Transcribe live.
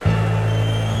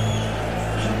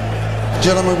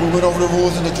Gentlemen, we went over the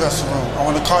rules in the dressing room. I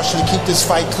want to caution you to keep this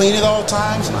fight clean at all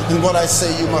times, and what I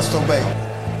say you must obey.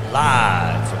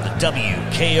 Live from the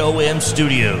WKOM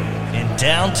studio in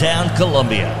downtown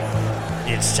Columbia,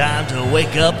 it's time to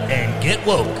wake up and get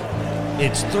woke.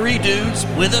 It's three dudes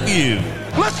with a view.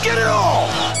 Let's get it all!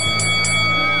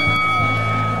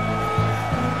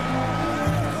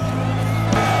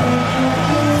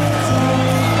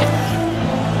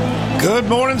 Good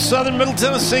morning, Southern Middle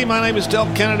Tennessee. My name is Del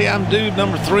Kennedy. I'm dude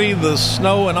number 3. The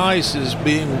snow and ice is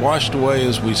being washed away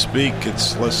as we speak.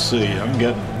 It's, let's see, I'm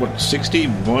getting,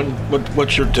 61?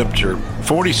 What's your temperature?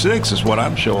 46 is what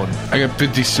I'm showing. I got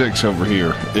 56 over here.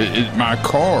 My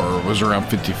car was around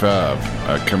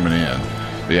 55 coming in.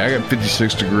 But yeah, I got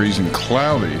 56 degrees and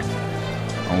cloudy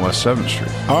on West 7th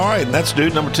Street. All right, and that's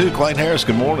dude number 2, Clayton Harris.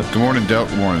 Good morning. Good morning, Del.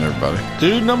 Good morning, everybody.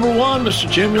 Dude number 1, Mr.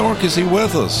 Jim York. Is he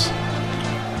with us?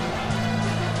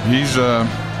 He's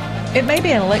It may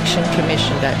be an election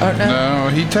commission day. Or no,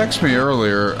 he texted me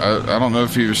earlier. I don't know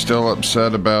if he was still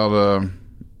upset about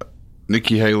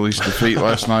Nikki Haley's defeat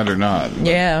last night or not.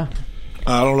 Yeah.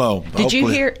 I don't know. Did you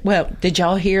hear? Well, did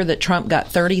y'all hear that Trump got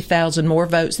 30,000 more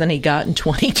votes than he got in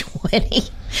 2020?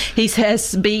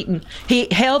 He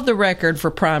held the record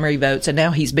for primary votes, and now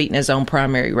he's beaten his own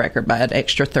primary record by an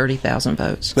extra 30,000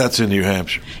 votes. That's in New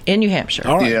Hampshire. In New Hampshire.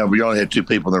 All right. Yeah, we only had 2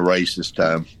 people in the race this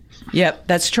time. Yep,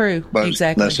 that's true. But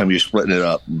exactly. last time you're splitting it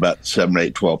up, about 7,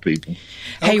 8, 12 people.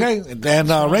 Hey, okay,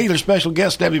 and regular special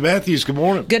guest, Debbie Matthews. Good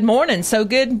morning. Good morning. So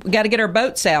good. We got to get our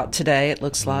boats out today, it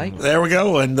looks like. There we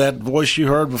go. And that voice you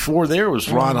heard before there was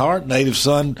Ron Hart, native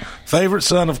son, favorite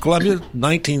son of Columbia,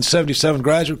 1977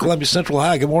 graduate, Columbia Central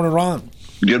High. Good morning, Ron.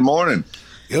 Good morning.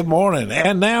 Good morning.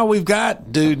 And now we've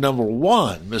got dude number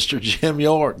 1, Mr. Jim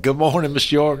York. Good morning,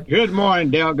 Mr. York. Good morning,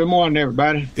 Dale. Good morning,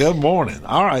 everybody. Good morning.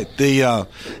 All right.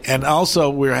 And also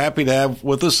we're happy to have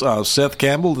with us Seth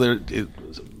Campbell, the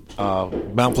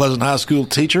Mount Pleasant High School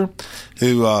teacher,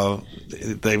 who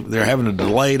they're having a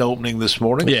delayed opening this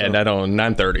morning. Yeah, so. Not on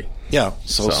 9:30. Yeah,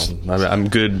 so I'm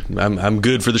good. I'm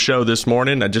good for the show this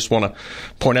morning. I just want to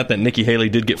point out that Nikki Haley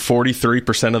did get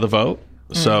 43% of the vote.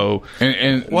 So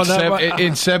and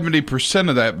 70%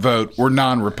 of that vote were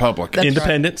non-Republican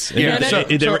independents. Yeah, so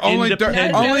only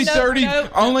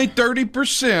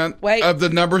 30% of the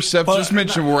number Seth just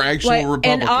mentioned were actual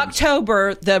Republicans. In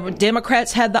October, the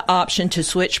Democrats had the option to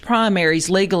switch primaries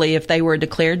legally if they were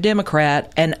declared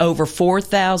Democrat, and over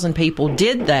 4,000 people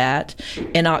did that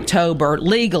in October,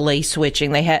 legally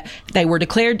switching. They were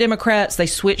declared Democrats. They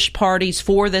switched parties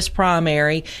for this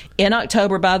primary in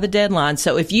October by the deadline.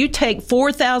 So if you take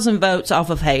 4,000 votes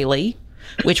off of Haley,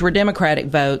 which were Democratic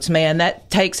votes, man, that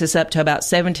takes us up to about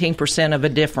 17% of a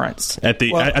difference. I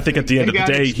think at the end of the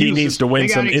day, he needs to win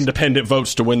some independent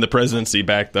votes to win the presidency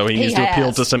back, though. He needs to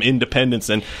appeal to some independents,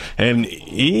 and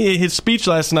his speech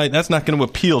last night, that's not going to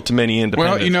appeal to many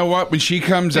independents. Well, you know what? When she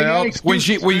comes out, when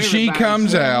she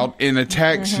comes out and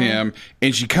attacks him,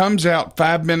 and she comes out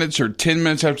 5 minutes or 10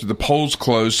 minutes after the polls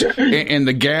close, and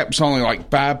the gap's only like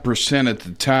 5% at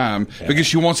the time because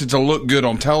she wants it to look good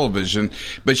on television,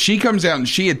 but she comes out and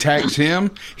she attacks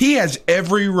him, he has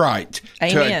every right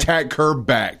to attack her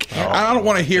back. I don't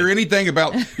want to hear anything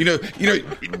about,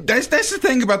 that's the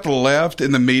thing about the left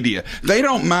and the media. They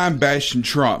don't mind bashing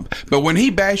Trump, but when he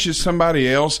bashes somebody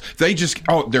else, they just,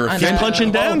 they're offended. He's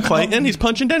punching down, Clayton. He's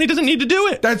punching down. He doesn't need to do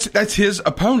it. That's his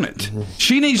opponent.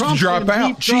 She needs to drop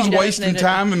out. She's wasting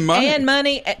time and money. And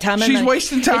money. She's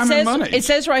wasting time and money. It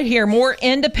says right here, more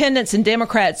independents and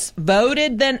Democrats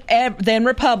voted than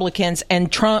Republicans,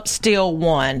 and Trump still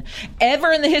won.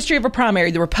 Ever in the history of a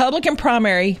primary, the Republican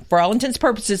primary, for all intents and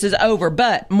purposes, is over,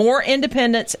 but more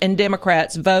independents and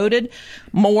Democrats voted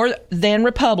more than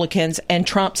Republicans, and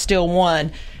Trump still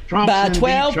won by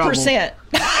 12%.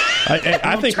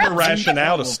 I think her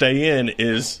rationale to stay in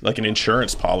is like an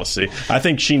insurance policy. I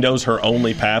think she knows her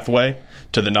only pathway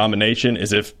to the nomination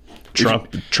is if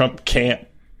Trump can't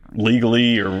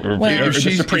legally or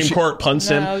the Supreme Court punts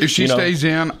him. If she stays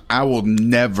in, I will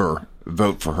never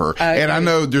vote for her. And I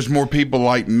know there's more people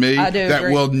like me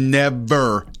that will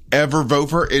never, ever vote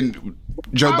for her. And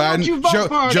Joe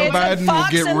Biden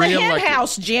will get reelected.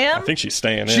 House, Jim. I think she's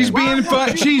staying in. She's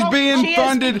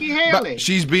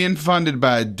being funded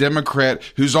by a Democrat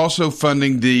who's also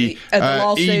funding the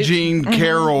E. Jean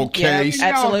Carroll case.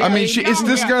 Yep, absolutely. I mean, it's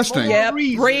disgusting. Yep.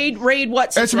 Read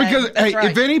what's that's because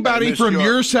right. if anybody from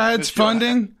your side's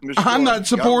funding, I'm not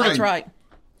supporting. That's right.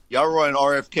 Y'all running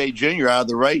RFK Jr. out of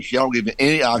the race. Y'all don't give him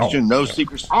any oxygen, no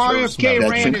secret service. RFK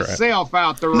ran himself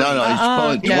out the race. No, he's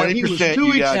pulling 20%.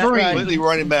 You guys extreme. completely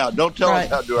run him out. Don't tell us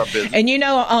how to do our business. And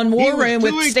on War Room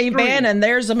with Steve extreme. Bannon,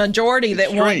 there's a majority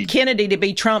that want Kennedy to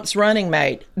be Trump's running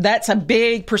mate. That's a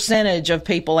big percentage of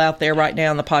people out there right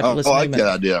now in the populist movement. I like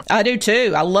that idea. I do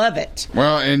too. I love it.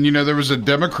 Well, and there was a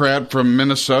Democrat from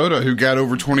Minnesota who got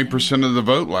over 20% of the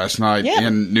vote last night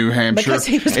in New Hampshire.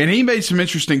 And he made some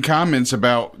interesting comments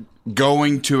about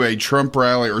going to a Trump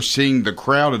rally or seeing the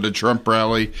crowd at a Trump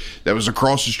rally that was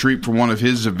across the street from one of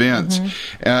his events.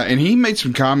 And he made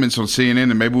some comments on CNN,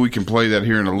 and maybe we can play that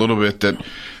here in a little bit, that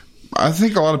I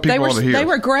think a lot of people ought to hear. They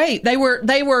were great. They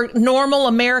were normal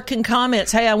American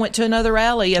comments. Hey, I went to another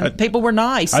rally and people were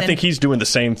nice. I think he's doing the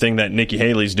same thing that Nikki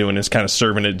Haley's doing, is kind of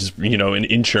serving it, an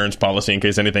insurance policy in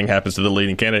case anything happens to the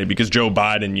leading candidate. Because Joe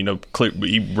Biden,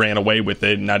 he ran away with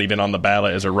it, not even on the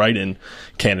ballot as a write-in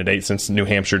candidate, since New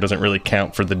Hampshire doesn't really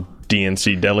count for the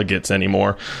DNC delegates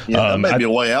anymore. Yeah, that may be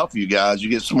a way out for you guys. You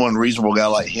get someone reasonable guy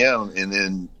like him, and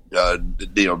then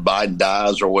Biden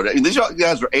dies or whatever. These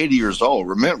guys are 80 years old.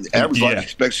 Remember, the average life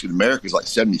expectancy in America is like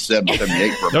 77,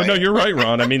 78 for a man. No, you're right,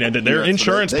 Ron. I mean, their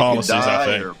insurance so they policies, die I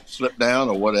think, or slip down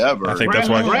or whatever. I think that's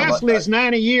why Grassley is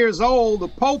 90 years old. The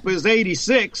Pope is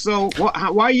 86. So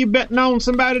why are you betting on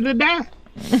somebody to die?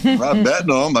 I'm not betting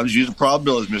on them. I'm just using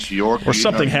probabilities, Mr. York. Or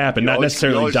something happened, not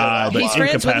necessarily die, but he's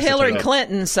friends with Hillary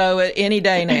Clinton, so any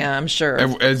day now, I'm sure.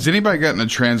 Has anybody gotten a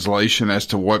translation as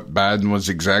to what Biden was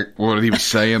what he was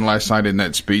saying last night in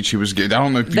that speech he was getting? I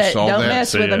don't know if you saw that. Don't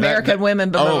mess with American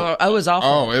women. But it was awful.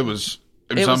 Oh, it was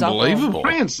unbelievable. Awful.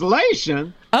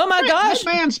 Translation? Oh my gosh! That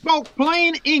man spoke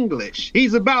plain English.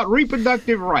 He's about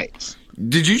reproductive rights.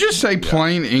 Did you just say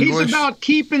plain English? He's about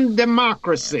keeping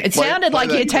democracy. It sounded like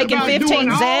you'd taken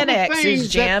 15 Xanaxes,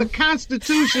 Jim. That the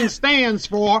Constitution stands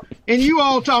for, and you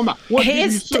all talking about what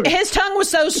his tongue was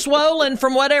so swollen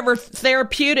from whatever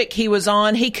therapeutic he was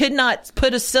on, he could not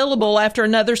put a syllable after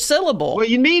another syllable. Well,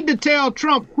 you need to tell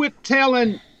Trump,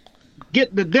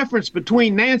 get the difference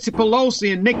between Nancy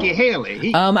Pelosi and Nikki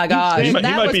Haley. Oh my gosh. He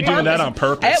might be doing that on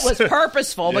purpose. It was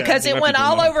purposeful because it went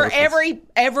all over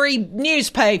every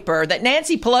newspaper that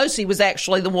Nancy Pelosi was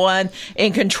actually the one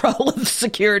in control of the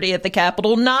security at the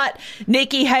Capitol, not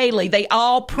Nikki Haley. They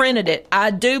all printed it.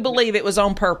 I do believe it was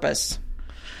on purpose.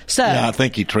 So, yeah, I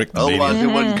think he tricked the media. Otherwise,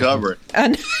 it wouldn't cover it.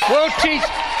 We'll teach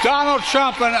Donald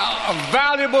Trump a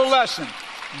valuable lesson.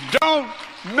 Don't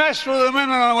mess with the women in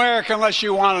America unless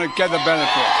you want to get the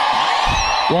benefit.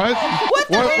 What? What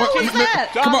the hell was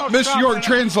that? Come on, Mr. York,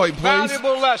 translate, please.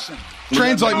 Valuable lesson.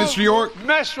 Translate, Mr. York.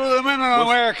 Mess with the women in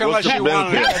America unless you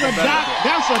want to get the benefit.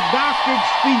 That's a doctored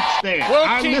speech there.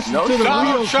 I listened to the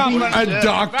real speech. A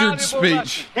doctored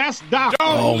speech. That's doctored.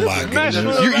 Oh, my goodness.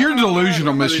 You're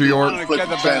delusional, Mr. York. I looked at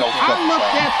the channel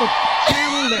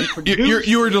that produced.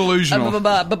 You're delusional.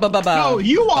 No,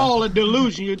 you all are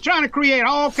delusional. You're trying to create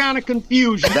all kind of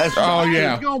confusion. Oh,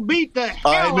 yeah. He's going to beat the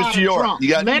hell All right, out Mr. of York, Trump. you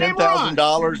got Let him run.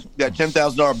 $10,000. You got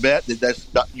 $10,000 bet.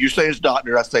 You say it's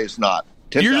doctor. I say it's not.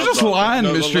 You're just lying,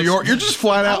 Mr. York. You're just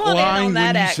flat out lying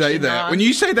when you say that. When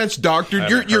you say that's doctored,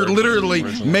 you're literally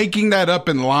making that up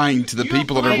and lying to the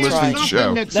people that are listening to the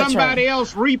show. That somebody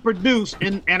else reproduced,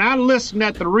 and I listened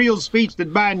at the real speech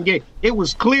that Biden gave. It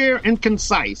was clear and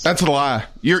concise. That's a lie.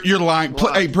 You're lying.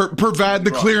 Hey, provide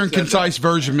the clear and concise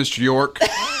version, Mr. York.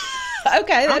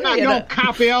 Okay, I'm not going to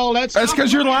copy all that stuff. That's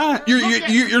because you're lying.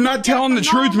 You're not telling the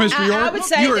truth, Mr. York. I would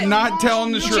say you are not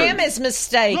telling the truth. Jim is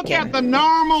mistaken. Look at the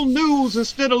normal news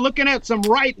instead of looking at some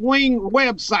right-wing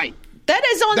website. That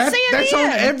is on CNN. That's on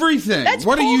everything.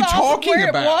 What are you talking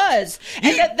about? It was.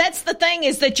 And that's the thing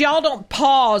is that y'all don't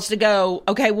pause to go,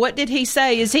 okay, what did he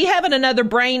say? Is he having another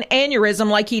brain aneurysm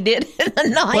like he did in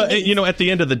the 90s? Well, at the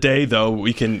end of the day, though,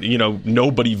 we can,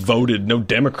 no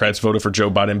Democrats voted for Joe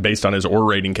Biden based on his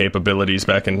orating capabilities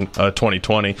back in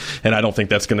 2020. And I don't think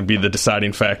that's going to be the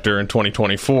deciding factor in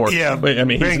 2024. Yeah. I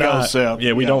mean, he's not. Seth.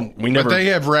 Yeah, we never. But they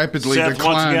have rapidly Seth,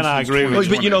 declined. once again, I agree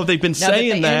with you. But, they've been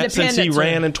saying that since he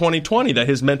ran in 2020. That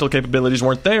his mental capabilities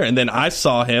weren't there, and then I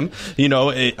saw him.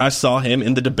 I saw him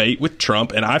in the debate with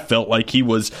Trump, and I felt like he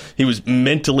was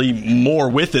mentally more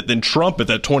with it than Trump at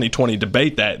that 2020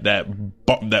 debate. That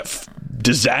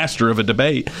disaster of a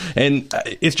debate, and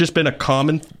it's just been a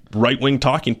common right-wing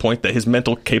talking point that his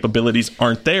mental capabilities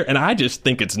aren't there, and I just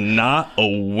think it's not a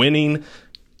winning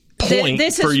point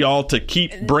for y'all to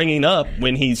keep bringing up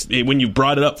when you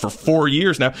brought it up for 4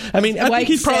 years now. I mean, I think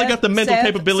he's probably got the mental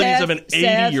capabilities of an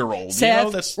 80-year-old.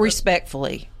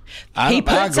 Respectfully, I agree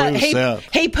with Seth.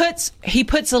 he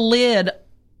puts a lid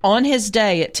on his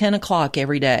day at 10 o'clock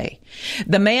every day.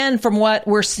 The man, from what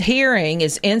we're hearing,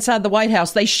 is inside the White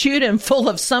House. They shoot him full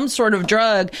of some sort of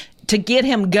drug to get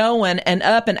him going and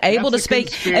up and able to speak.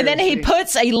 Conspiracy. And then he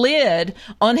puts a lid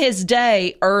on his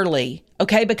day early.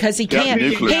 Okay, because he can't.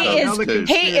 He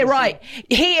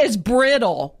is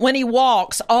brittle. When he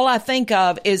walks, all I think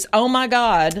of is, oh my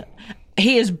God,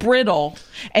 he is brittle.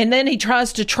 And then he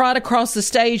tries to trot across the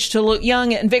stage to look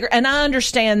young and vigorous. And I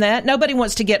understand that. Nobody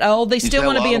wants to get old. They still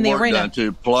want to be in the arena.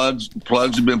 Plugs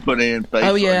have been put in.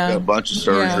 A bunch of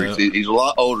surgeries. Yeah. He's a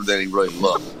lot older than he really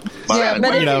looked.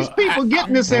 These people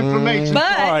getting this information.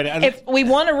 But if we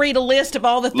want to read a list of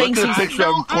all the things he's... Look at a picture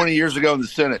of him 20 years ago in the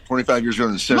Senate, 25 years ago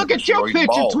in the Senate. Look at your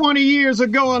picture 20 years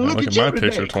ago and look at my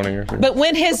picture 20 years ago. But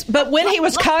when his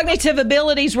cognitive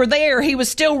abilities were there, he was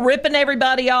still ripping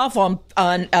everybody off on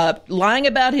lying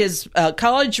about his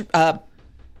college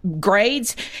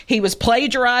grades. He was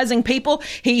plagiarizing people.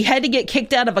 He had to get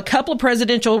kicked out of a couple of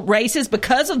presidential races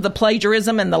because of the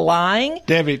plagiarism and the lying.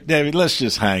 Debbie, let's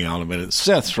just hang on a minute.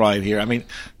 Seth's right here. I mean,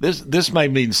 this may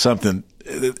mean something.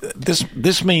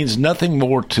 This means nothing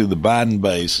more to the Biden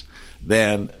base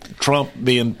than Trump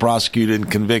being prosecuted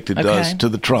and convicted does to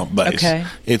the Trump base. Okay.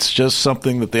 It's just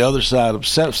something that the other side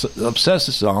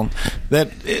obsesses on,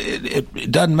 that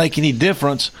it doesn't make any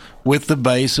difference with the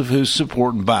base of who's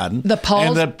supporting Biden.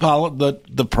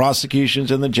 The prosecutions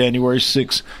in the January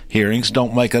 6th hearings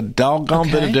don't make a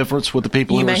doggone bit of difference with the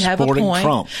people who are supporting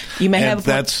Trump. You may have a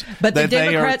point. But the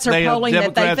Democrats are polling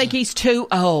that they think he's too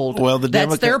old. Well,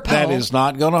 that's their poll. That is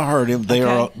not going to hurt him.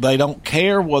 They don't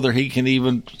care whether he can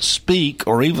even speak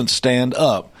or even stand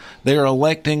up. They are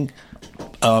electing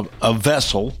a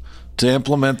vessel to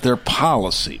implement their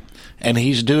policy. And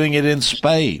he's doing it in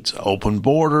spades. Open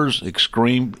borders,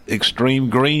 extreme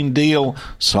Green Deal,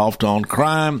 soft on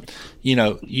crime. You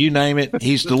know, you name it,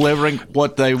 he's delivering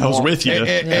what they want. I was with you,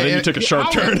 and then you took a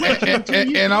sharp turn.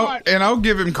 And I'll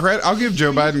give him credit. I'll give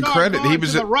Joe Biden credit. He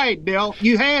was to the right, Bill.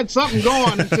 You had something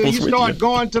going until you start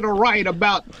going to the right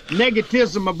about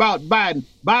negativism about Biden.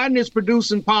 Biden is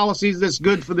producing policies that's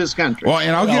good for this country. Well,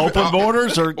 and I'll give open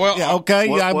borders. I'm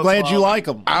glad you like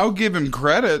them. I'll give him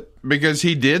credit because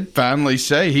he did finally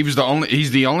say he's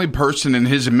the only person in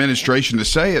his administration to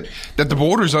say it, that the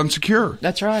border is unsecure.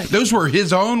 That's right. Those were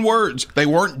his own words. They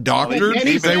weren't doctored.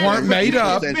 They weren't made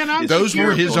up. Those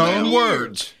were his own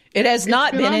words. It has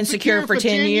not been insecure for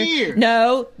 10 years.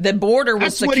 No, the border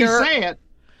was secure. That's what he said.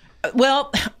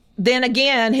 Well, then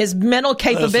again, his mental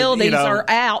capabilities are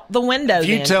out the window. If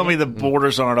you tell me the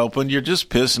borders aren't open, you're just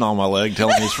pissing on my leg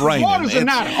telling me it's raining. Borders are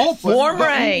not open.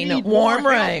 Warm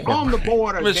rain on the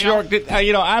border. Ms. York,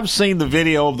 I've seen the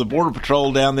video of the Border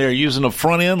Patrol down there using a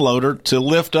front end loader to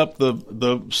lift up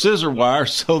the scissor wire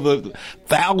so the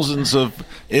thousands of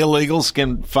illegals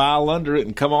can file under it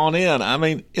and come on in. I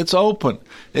mean, it's open.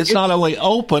 It's not only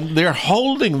open, they're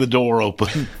holding the door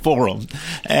open for them.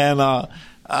 And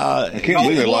I can't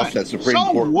believe they lost that Supreme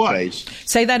Court case.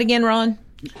 Say that again, Ron.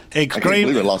 I can't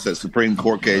believe they lost that Supreme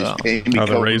Court case.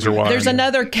 The razor wire. There's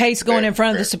another case going in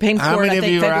front of the Supreme Court. How many I think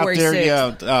of you February are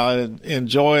out there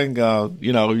enjoying, your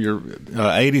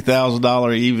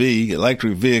 $80,000 EV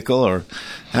electric vehicle, or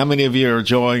how many of you are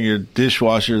enjoying your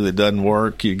dishwasher that doesn't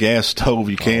work, your gas stove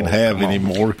you can't have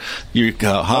anymore, your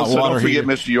hot water heater? Don't forget,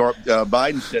 Mr. York,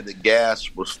 Biden said that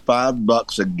gas was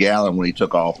 $5 a gallon when he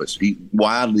took office. He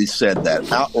widely said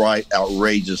that. Outright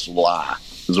outrageous lie.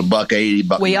 It was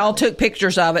 $1.80. We all took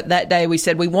pictures of it that day. We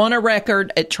said, we want a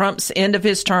record at Trump's end of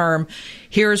his term.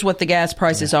 Here's what the gas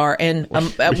prices are. And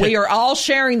we are all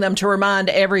sharing them to remind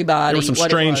everybody. There were some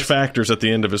strange factors at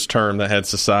the end of his term that had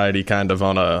society kind of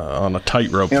on a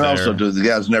tightrope there. And also, the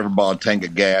guy's never bought a tank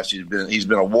of gas. He's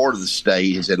been awarded the state.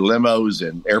 He's had limos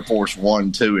and Air Force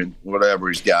One, 2, and whatever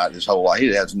he's got his whole life. He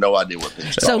has no idea what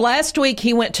things are. So last week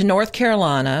he went to North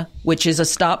Carolina, which is a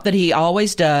stop that he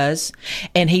always does,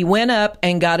 and he went up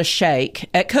and got a shake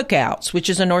at Cookouts, which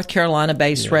is a North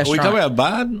Carolina-based restaurant. Are we talking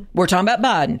about Biden? We're talking about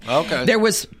Biden. Okay. There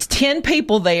was 10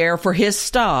 people there for his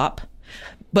stop.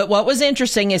 But what was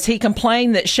interesting is he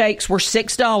complained that shakes were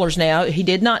 $6 now. He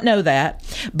did not know that.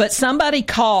 But somebody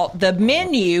caught the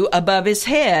menu above his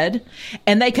head,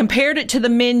 and they compared it to the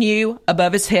menu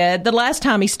above his head the last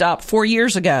time he stopped 4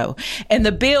 years ago. And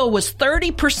the bill was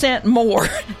 30% more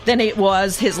than it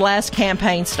was his last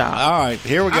campaign stop. All right,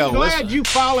 here we go. I'm glad you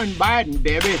following Biden,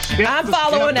 Debbie. I'm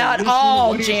following it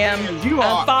all, Jim.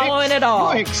 I'm following it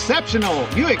all. You're exceptional.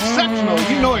 You're exceptional.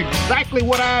 You know exactly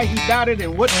what I he dotted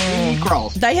and what he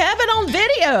crossed. They have it on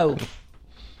video.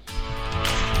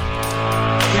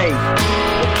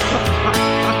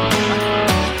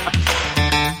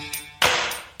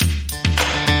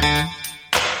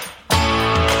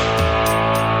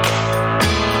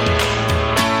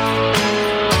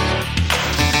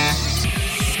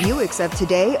 of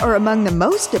today are among the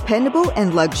most dependable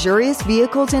and luxurious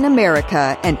vehicles in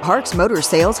America, and Parks Motor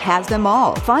Sales has them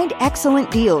all. Find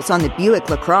excellent deals on the Buick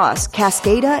LaCrosse,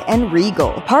 Cascada, and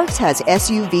Regal. Parks has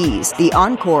SUVs, the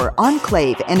Encore,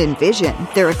 Enclave, and Envision.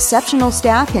 Their exceptional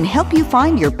staff can help you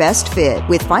find your best fit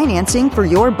with financing for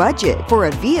your budget. For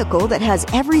a vehicle that has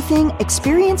everything,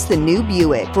 experience the new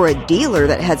Buick. For a dealer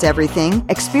that has everything,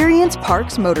 experience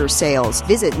Parks Motor Sales.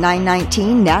 Visit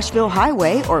 919 Nashville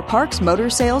Highway or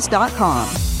parksmotorsales.com.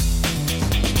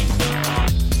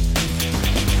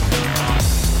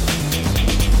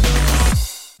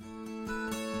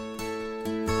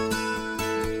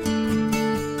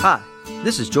 Hi,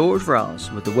 this is George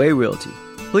Ross with The Way Realty.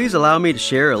 Please allow me to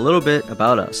share a little bit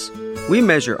about us. We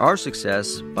measure our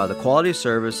success by the quality of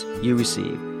service you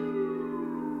receive.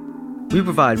 We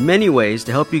provide many ways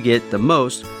to help you get the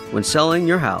most when selling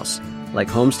your house, like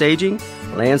home staging,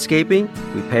 landscaping,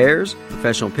 repairs,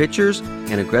 professional pictures,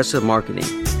 and aggressive marketing.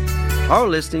 Our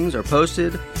listings are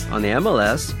posted on the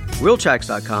MLS,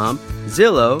 Realtracs.com,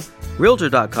 Zillow,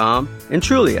 Realtor.com, and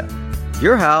Trulia.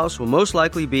 Your house will most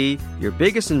likely be your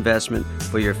biggest investment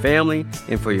for your family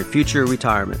and for your future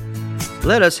retirement.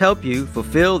 Let us help you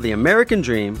fulfill the American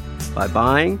dream by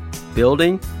buying,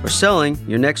 building, or selling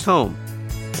your next home.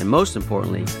 And most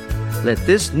importantly, let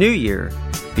this new year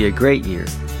be a great year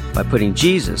by putting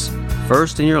Jesus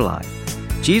first in your life.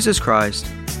 Jesus Christ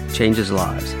changes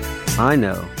lives. I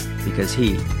know because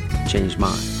He changed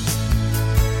mine.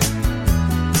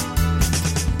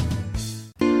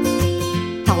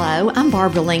 Hello, I'm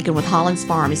Barbara Lincoln with Hollins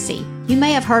Pharmacy. You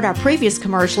may have heard our previous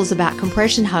commercials about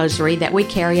compression hosiery that we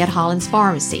carry at Hollins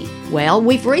Pharmacy. Well,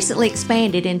 we've recently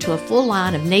expanded into a full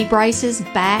line of knee braces,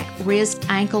 back, wrist,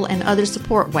 ankle, and other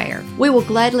support wear. We will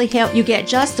gladly help you get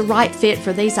just the right fit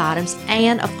for these items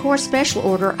and, of course, special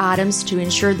order items to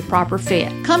ensure the proper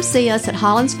fit. Come see us at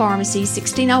Hollins Pharmacy,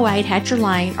 1608 Hatcher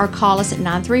Lane, or call us at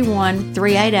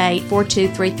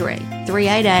 931-388-4233.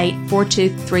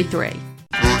 388-4233.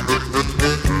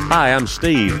 Hi, I'm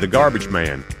Steve, the garbage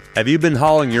man. Have you been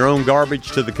hauling your own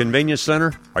garbage to the convenience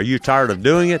center? Are you tired of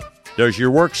doing it? Does your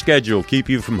work schedule keep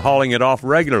you from hauling it off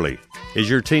regularly? Is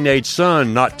your teenage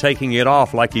son not taking it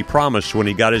off like he promised when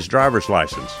he got his driver's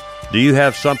license? Do you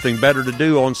have something better to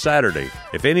do on Saturday?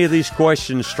 If any of these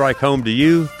questions strike home to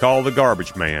you, call the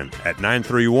garbage man at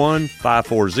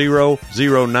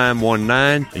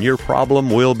 931-540-0919 and your problem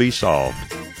will be solved.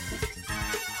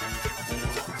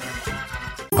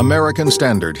 American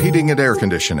Standard Heating and Air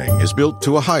Conditioning is built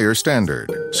to a higher standard,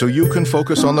 so you can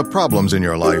focus on the problems in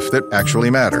your life that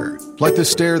actually matter, like the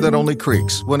stair that only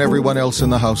creaks when everyone else in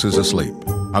the house is asleep.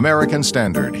 American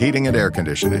Standard Heating and Air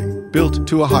Conditioning, built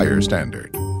to a higher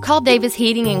standard. Call Davis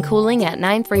Heating and Cooling at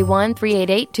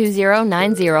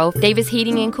 931-388-2090. Davis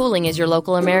Heating and Cooling is your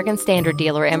local American Standard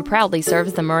dealer and proudly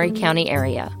serves the Maury County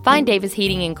area. Find Davis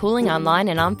Heating and Cooling online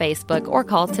and on Facebook or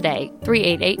call today,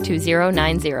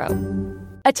 388-2090.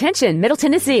 Attention, Middle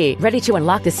Tennessee. Ready to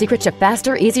unlock the secret to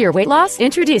faster, easier weight loss?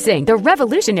 Introducing the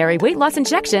revolutionary weight loss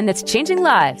injection that's changing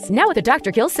lives. Now at the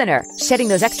Dr. Gill Center. Shedding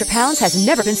those extra pounds has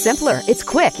never been simpler. It's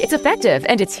quick, it's effective,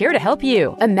 and it's here to help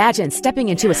you. Imagine stepping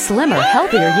into a slimmer,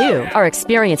 healthier you. Our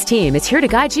experienced team is here to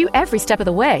guide you every step of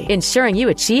the way, ensuring you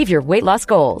achieve your weight loss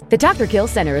goal. The Dr. Gill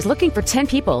Center is looking for 10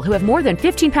 people who have more than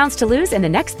 15 pounds to lose in the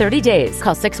next 30 days.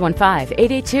 Call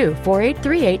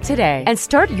 615-882-4838 today and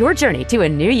start your journey to a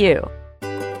new you.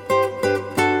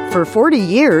 For 40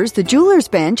 years, the Jewelers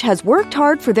Bench has worked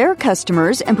hard for their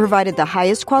customers and provided the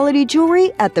highest quality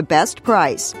jewelry at the best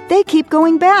price. They keep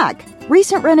going back.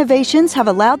 Recent renovations have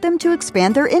allowed them to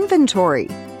expand their inventory.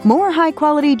 More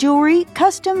high-quality jewelry,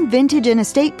 custom vintage and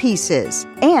estate pieces,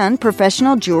 and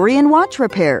professional jewelry and watch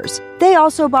repairs. They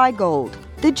also buy gold.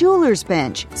 The Jewelers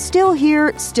Bench, still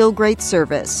here, still great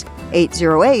service.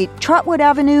 808 Trotwood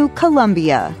Avenue,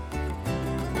 Columbia.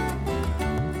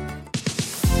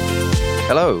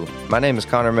 Hello, my name is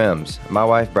Connor Mims. My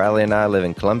wife Bradley and I live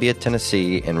in Columbia,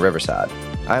 Tennessee in Riverside.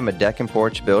 I am a deck and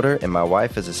porch builder and my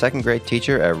wife is a second grade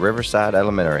teacher at Riverside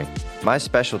Elementary. My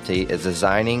specialty is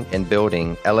designing and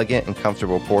building elegant and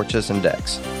comfortable porches and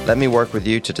decks. Let me work with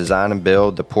you to design and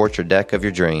build the porch or deck of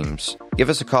your dreams. Give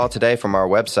us a call today from our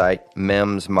website,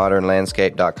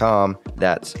 mimsmodernlandscape.com.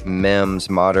 That's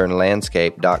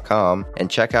mimsmodernlandscape.com and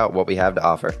check out what we have to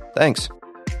offer. Thanks.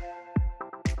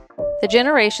 The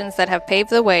generations that have paved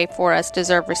the way for us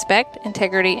deserve respect,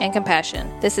 integrity, and compassion.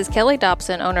 This is Kelly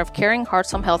Dobson, owner of Caring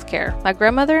Hearts Home Healthcare. My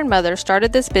grandmother and mother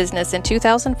started this business in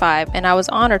 2005, and I was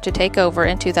honored to take over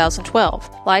in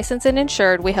 2012. Licensed and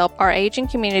insured, we help our aging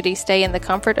community stay in the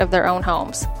comfort of their own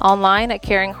homes. Online at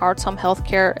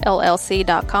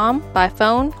caringheartshomehealthcarellc.com, by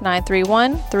phone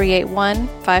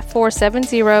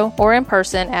 931-381-5470, or in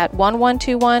person at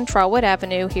 1121 Trotwood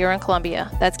Avenue here in Columbia.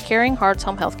 That's Caring Hearts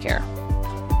Home Healthcare.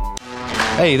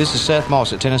 Hey, this is Seth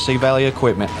Moss at Tennessee Valley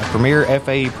Equipment, a premier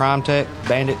FAE PrimeTech,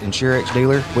 Bandit, and SureX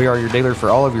dealer. We are your dealer for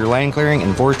all of your land clearing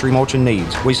and forestry mulching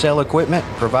needs. We sell equipment,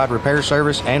 provide repair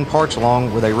service, and parts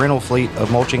along with a rental fleet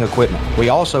of mulching equipment. We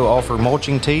also offer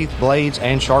mulching teeth, blades,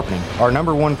 and sharpening. Our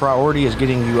number one priority is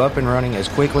getting you up and running as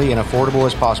quickly and affordable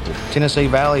as possible. Tennessee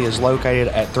Valley is located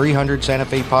at 300 Santa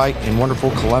Fe Pike in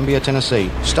wonderful Columbia,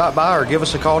 Tennessee. Stop by or give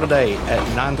us a call today at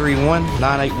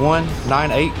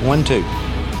 931-981-9812.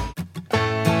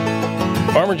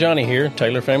 Farmer Johnny here,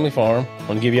 Taylor Family Farm. I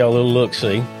want to give y'all a little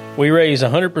look-see. We raise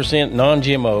 100%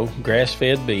 non-GMO,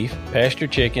 grass-fed beef, pasture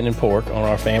chicken, and pork on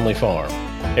our family farm.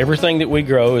 Everything that we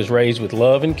grow is raised with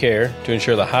love and care to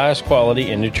ensure the highest quality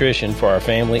and nutrition for our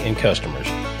family and customers.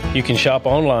 You can shop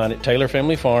online at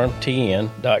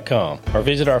TaylorFamilyFarmTN.com or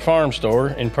visit our farm store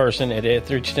in person at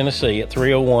Etheridge, Tennessee at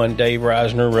 301 Dave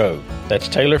Reisner Road. That's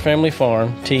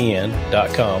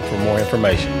TaylorFamilyFarmTN.com for more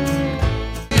information.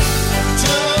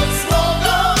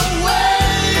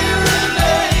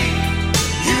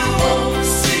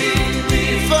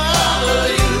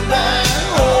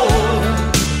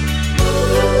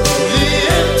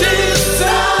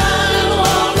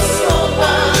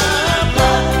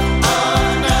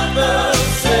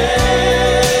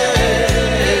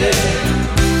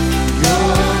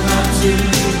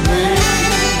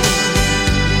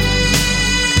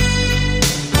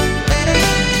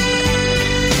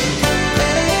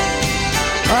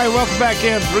 Welcome back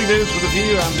in. Three Dudes with a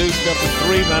View. I'm dude number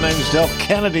 3. My name is Del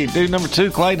Kennedy. Dude number 2,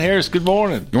 Clayton Harris. Good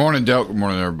morning. Good morning, Del. Good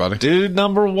morning, everybody. Dude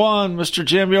number 1, Mr.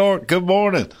 Jim York. Good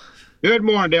morning. Good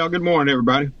morning, Del. Good morning,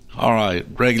 everybody. All right.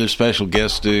 Regular special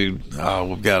guest, dude.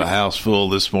 We've got a house full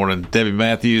this morning. Debbie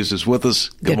Matthews is with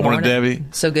us. Good morning, Debbie.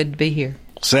 So good to be here.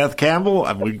 Seth Campbell,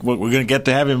 we're going to get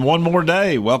to have him one more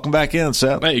day. Welcome back in,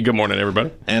 Seth. Hey, good morning, everybody.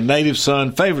 And native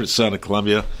son, favorite son of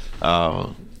Columbia,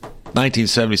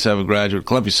 1977 graduate,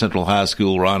 Columbia Central High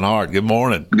School, Ron Hart. Good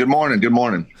morning. Good morning. Good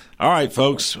morning. All right,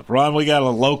 folks. Ron, we got a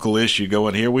local issue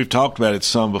going here. We've talked about it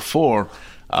some before.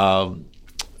 There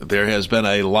has been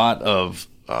a lot of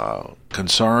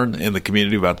concern in the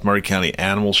community about the Maury County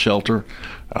Animal Shelter.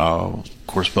 Of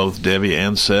course, both Debbie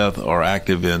and Seth are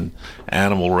active in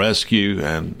animal rescue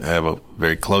and have a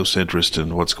very close interest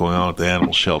in what's going on at the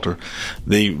animal shelter.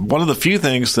 One of the few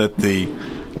things that the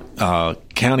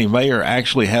county mayor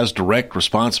actually has direct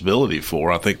responsibility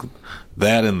for, I think,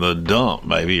 that and the dump,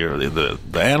 maybe, or the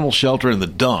animal shelter and the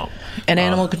dump. And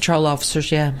animal control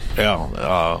officers, yeah.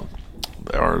 Yeah.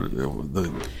 Are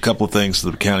the couple of things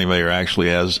that the county mayor actually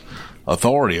has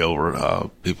authority over.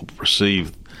 People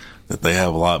perceive that they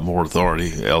have a lot more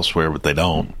authority elsewhere, but they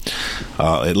don't,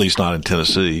 at least not in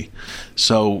Tennessee.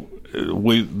 So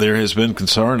there has been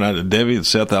concern. Debbie and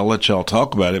Seth, I'll let y'all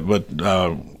talk about it, but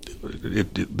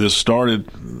this started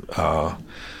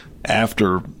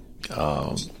after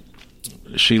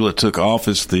Sheila took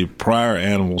office. The prior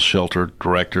animal shelter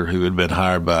director, who had been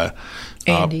hired by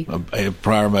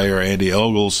prior mayor Andy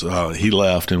Ogles, he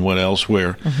left and went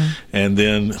elsewhere. Mm-hmm. And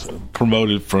then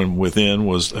promoted from within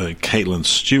was Caitlin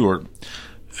Stewart,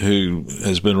 who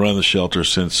has been running the shelter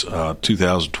since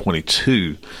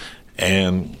 2022.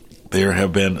 And there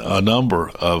have been a number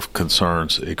of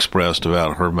concerns expressed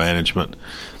about her management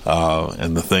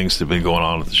and the things that have been going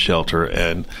on at the shelter.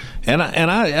 And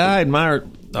I admire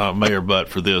Mayor Butt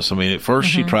for this. I mean, at first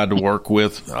she tried to work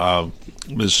with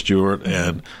Ms. Stewart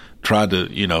and tried to,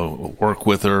 work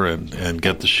with her and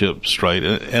get the ship straight.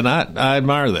 And I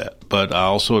admire that. But I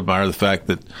also admire the fact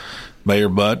that Mayor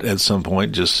Butt at some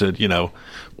point just said,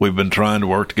 we've been trying to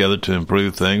work together to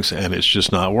improve things, and it's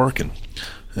just not working.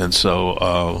 And so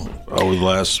over the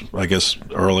last, I guess,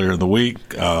 earlier in the week,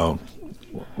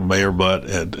 Mayor Butt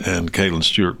and Caitlin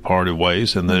Stewart parted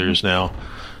ways, and there's now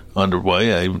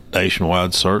underway a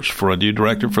nationwide search for a new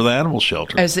director for the animal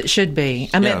shelter. As it should be.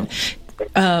 I mean,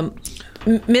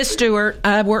 Miss Stewart,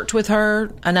 I've worked with her,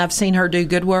 and I've seen her do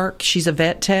good work. She's a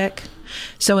vet tech.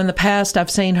 So in the past, I've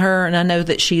seen her, and I know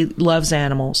that she loves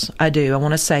animals. I do. I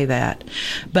want to say that.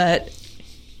 But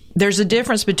there's a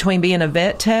difference between being a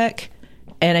vet tech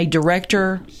and a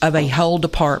director of a whole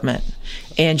department.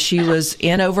 And she was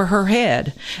in over her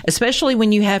head, especially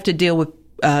when you have to deal with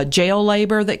jail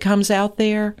labor that comes out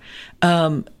there.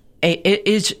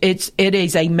 it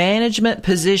is a management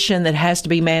position that has to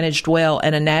be managed well,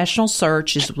 and a national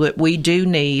search is what we do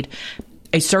need.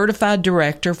 A certified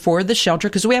director for the shelter,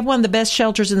 because we have one of the best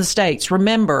shelters in the states.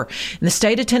 Remember, in the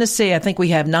state of Tennessee, I think we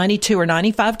have 92 or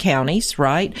 95 counties,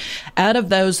 right? Out of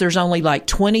those, there's only like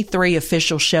 23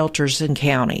 official shelters in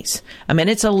counties. I mean,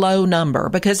 it's a low number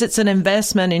because it's an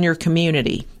investment in your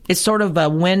community. It's sort of a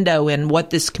window in what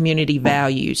this community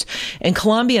values. In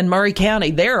Columbia and Murray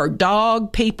County, there are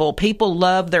dog people. People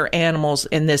love their animals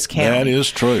in this county. That is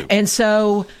true. And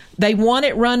so they want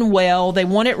it run well. They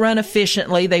want it run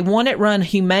efficiently. They want it run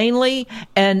humanely.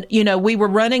 And, we were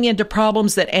running into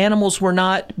problems that animals were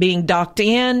not being docked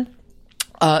in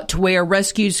to where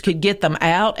rescues could get them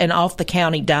out and off the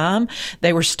county dime.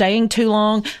 They were staying too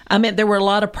long. I mean, there were a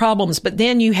lot of problems. But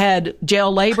then you had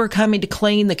jail labor coming to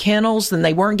clean the kennels, and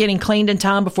they weren't getting cleaned in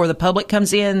time before the public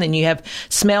comes in. Then you have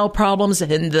smell problems,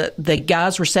 and the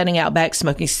guys were sitting out back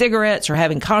smoking cigarettes or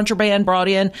having contraband brought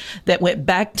in that went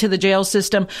back to the jail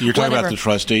system. You're talking about the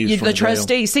trustees. The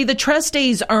trustees. See, the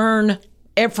trustees earn,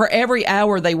 for every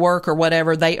hour they work or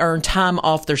whatever, they earn time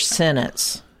off their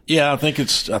sentence. Yeah, I think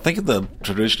the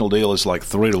traditional deal is like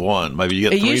 3-1. Maybe you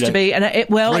get 3 used to be, and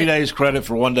 3 days credit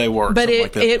for 1 day work, but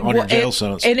like that, on your jail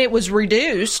sentence. And it was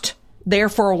reduced there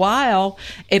for a while.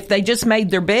 If they just made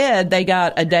their bed, they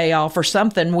got a day off or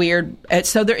something weird.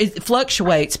 So it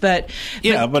fluctuates, but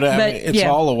it's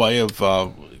all a way of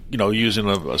using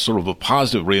a sort of a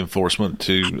positive reinforcement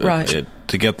to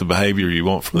get the behavior you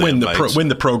want from the inmates. When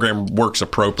the program works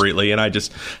appropriately. And I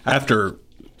just after.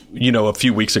 A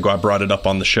few weeks ago, I brought it up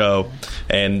on the show,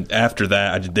 and after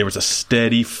that, there was a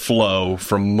steady flow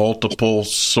from multiple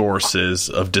sources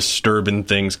of disturbing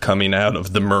things coming out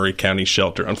of the Murray County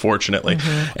shelter, unfortunately.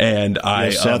 Mm-hmm. And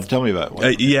Seth, tell me about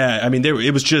it.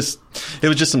 It was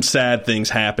just some sad things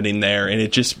happening there, and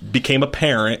it just became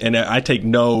apparent. And I take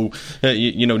no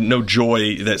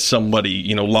joy that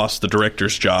somebody lost the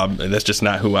director's job. That's just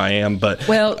not who I am. But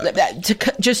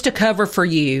just to cover for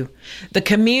you, the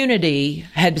community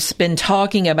had been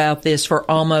talking about this for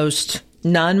almost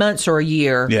 9 months or a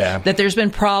year, that there's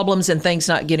been problems and things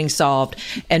not getting solved.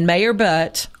 And Mayor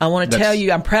Butt, I want to tell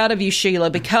you, I'm proud of you, Sheila,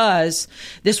 because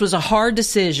this was a hard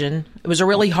decision. It was a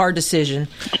really hard decision,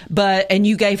 and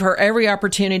you gave her every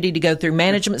opportunity to go through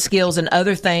management skills and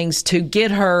other things to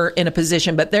get her in a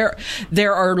position. But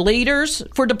there are leaders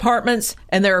for departments,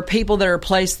 and there are people that are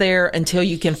placed there until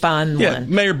you can find one.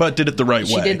 Mayor Butt did it the right way.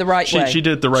 She did the right way. She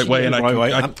did it the right way, and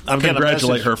I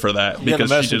congratulate her for that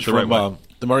because she did it the right way.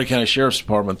 The Murray County Sheriff's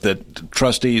Department that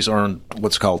trustees earn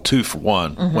what's called 2 for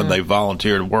 1 when they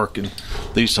volunteer to work in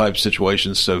these types of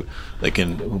situations. So they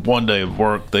can 1 day of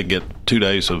work, they get 2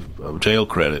 days of jail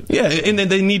credit. Yeah, and then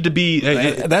they need to be.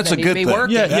 That's a good thing.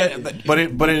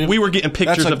 But we were getting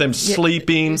pictures of them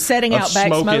sleeping, setting out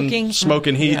back, smoking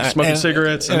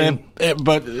cigarettes.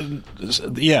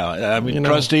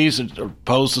 Trustees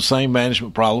pose the same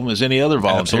management problem as any other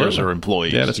volunteers or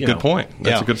employees. Yeah, that's a good point.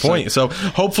 That's a good point. So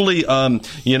hopefully,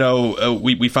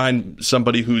 we find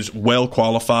somebody who's well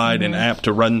qualified and apt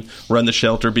to run the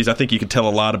shelter, because I think you can tell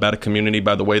a lot about a community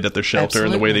by the way that they're shelter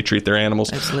and the way they treat their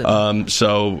animals.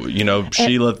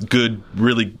 Sheila, good,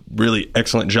 really, really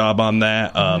excellent job on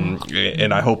that.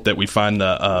 And I hope that we find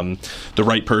the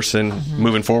right person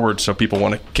moving forward, so people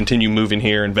want to continue moving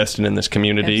here, investing in this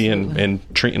community, and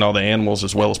treating all the animals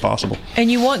as well as possible.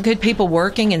 And you want good people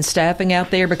working and staffing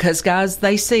out there, because, guys,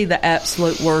 they see the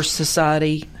absolute worst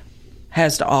society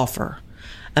has to offer.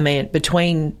 I mean,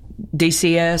 between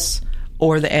DCS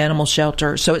or the animal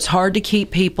shelter. So it's hard to keep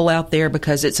people out there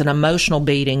because it's an emotional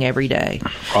beating every day.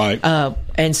 Right.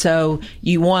 And so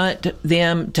you want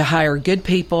them to hire good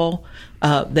people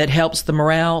that helps the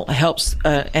morale, helps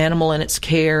animal in its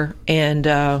care,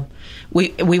 and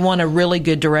we want a really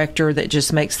good director that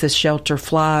just makes this shelter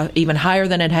fly even higher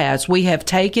than it has. We have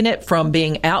taken it from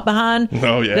being out behind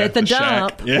at the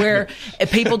dump, where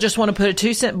people just want to put a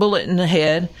 2-cent bullet in the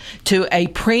head, to a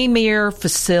premier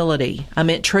facility. I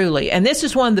mean, truly. And this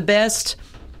is one of the best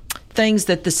things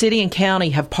that the city and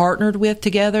county have partnered with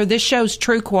together. This shows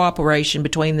true cooperation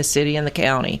between the city and the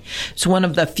county. It's one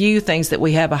of the few things that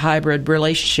we have a hybrid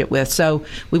relationship with. So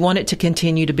we want it to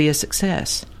continue to be a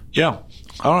success. Yeah.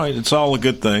 All right. It's all a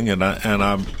good thing. And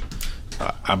I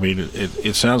mean,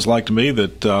 it sounds like to me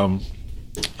that, that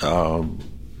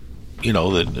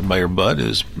Mayor Butt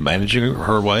is managing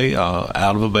her way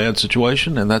out of a bad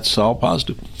situation, and that's all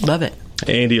positive. Love it.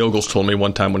 Andy Ogles told me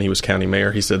one time when he was county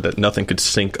mayor, he said that nothing could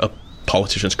sink a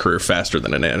politician's career faster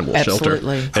than an animal shelter.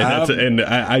 And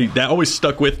that always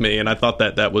stuck with me, and I thought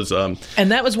that was and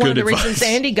that was one of the reasons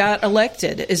Andy got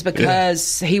elected, is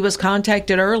because he was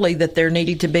contacted early that there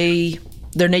needed to be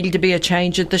there needed to be a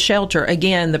change at the shelter.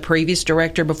 Again, the previous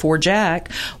director before Jack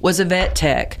was a vet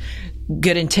tech.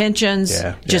 Good intentions,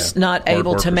 just not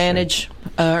able to manage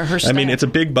her staff. I mean, it's a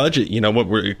big budget. You know,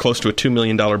 we're close to a $2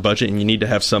 million budget, and you need to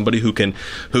have somebody who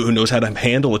knows how to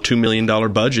handle a $2 million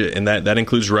budget, and that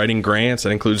includes writing grants,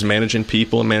 that includes managing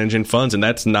people and managing funds, and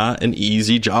that's not an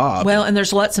easy job. Well, and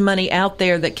there's lots of money out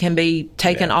there that can be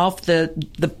taken off the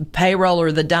payroll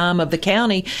or the dime of the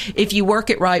county if you work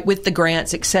it right with the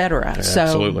grants, et cetera.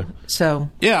 Absolutely. So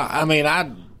yeah, I mean,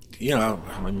 I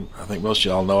think most of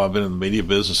y'all know I've been in the media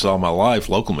business all my life,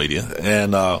 local media,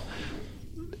 and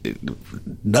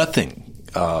nothing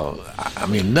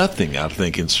I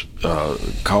think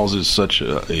causes such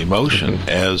emotion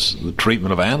as the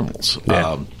treatment of animals.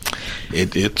 Yeah.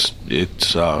 It's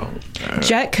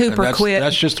Jack Cooper quit.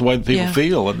 That's just the way people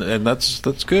feel, and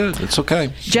that's good. It's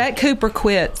okay. Jack Cooper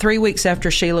quit 3 weeks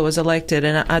after Sheila was elected,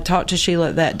 and I talked to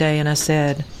Sheila that day, and I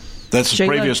said, that's the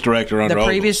previous director under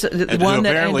the one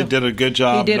that apparently did a good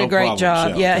job. He did a great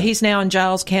job. Yeah, he's now in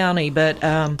Giles County. But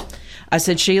I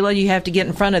said, Sheila, you have to get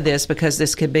in front of this because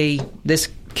this could be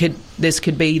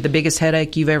the biggest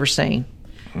headache you've ever seen.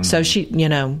 Mm-hmm. So she,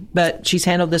 but she's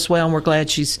handled this well, and we're glad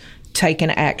she's taken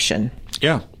action.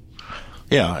 Yeah.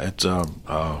 It's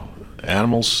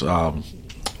animals have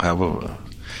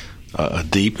a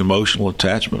deep emotional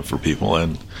attachment for people,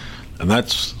 and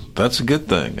that's a good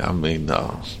thing. I mean,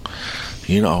 I'll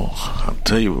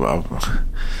tell you,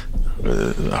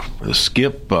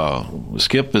 Skip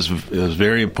is a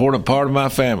very important part of my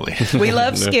family. We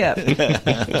love Skip.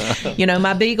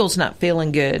 My beagle's not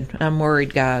feeling good. I'm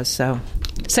worried, guys. So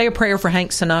say a prayer for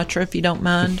Hank Sinatra, if you don't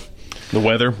mind. The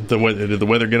weather? Did the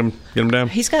weather get him down?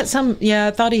 He's got some. Yeah,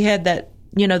 I thought he had that.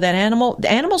 That animal. The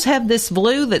animals have this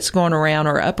flu that's going around,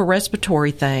 or upper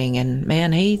respiratory thing, and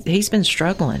man, he's been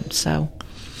struggling. So.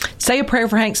 Say a prayer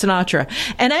for Hank Sinatra.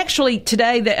 And actually,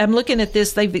 today, I'm looking at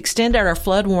this, they've extended our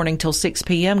flood warning till 6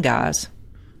 p.m., guys.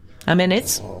 I mean,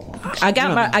 I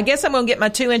guess I'm going to get my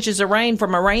 2 inches of rain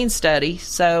from a rain study,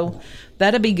 so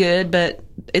that'll be good, but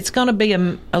it's going to be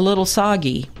a little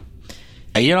soggy.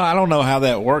 I don't know how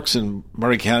that works in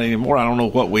Murray County anymore. I don't know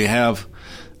what we have.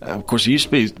 Of course, it used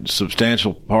to be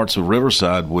substantial parts of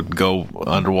Riverside would go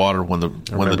underwater when the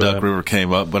Duck River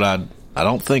came up, but I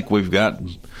don't think we've got...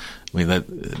 I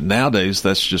mean, nowadays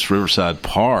that's just Riverside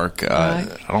Park.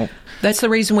 Right. That's the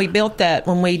reason we built that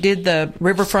when we did the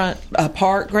Riverfront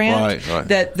Park grant. Right.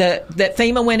 That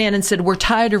FEMA went in and said, we're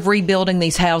tired of rebuilding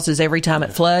these houses every time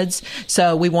it floods.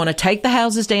 So we want to take the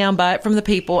houses down, buy it from the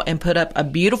people, and put up a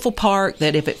beautiful park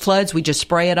that if it floods, we just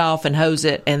spray it off and hose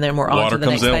it, and then we're on to the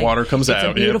next thing. Water comes out. It's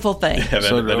a beautiful thing. Yeah,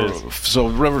 that is. So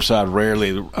Riverside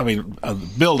rarely,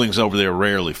 buildings over there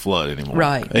rarely flood anymore.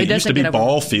 Right. It used to be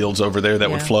ball fields over there that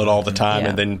would flood all the time,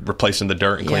 and then replacing the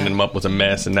dirt and cleaning them up was a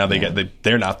mess, and now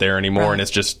they're not there anymore. Right. And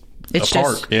it's just a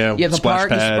park. You have a park.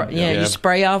 Pad. You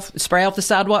spray off the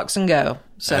sidewalks and go.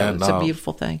 So it's a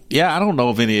beautiful thing. Yeah, I don't know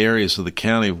of any areas of the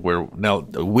county where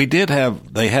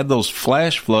they had those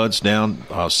flash floods down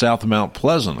south of Mount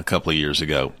Pleasant a couple of years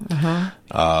ago,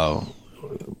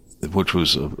 which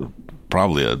was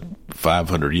probably a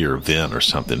 500-year event or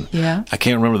something. Yeah, I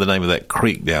can't remember the name of that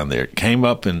creek down there. It came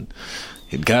up and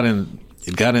it got in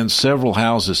several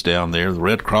houses down there. The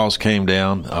Red Cross came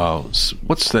down.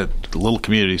 What's that little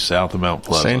community south of Mount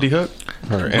Pleasant? Sandy Hook?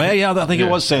 I think it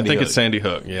was Sandy Hook. I think it's Sandy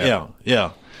Hook,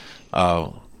 Yeah.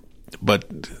 But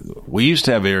we used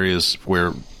to have areas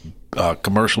where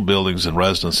commercial buildings and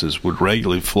residences would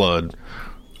regularly flood,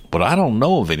 but I don't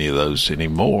know of any of those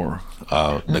anymore.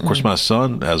 Of course, my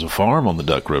son has a farm on the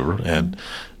Duck River, and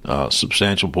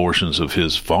substantial portions of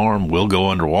his farm will go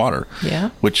underwater,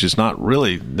 which is not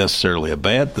really necessarily a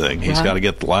bad thing. He's got to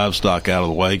get the livestock out of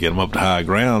the way, get them up to high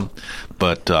ground,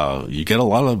 but you get a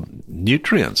lot of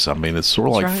nutrients. I mean, it's sort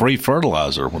of like free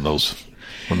fertilizer when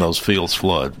those fields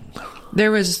flood.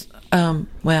 There was,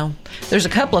 there's a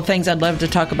couple of things I'd love to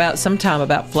talk about sometime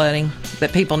about flooding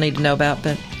that people need to know about,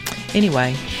 but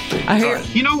anyway, I hear...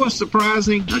 You know what's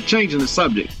surprising? Changing the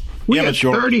subject. We had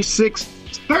 36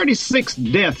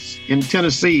 deaths in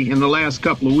Tennessee in the last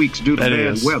couple of weeks due to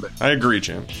bad weather. I agree,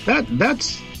 Jim.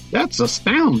 That's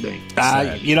astounding.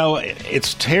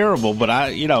 It's terrible, but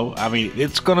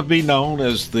it's going to be known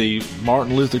as the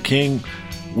Martin Luther King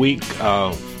week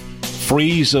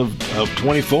freeze of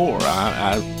 24.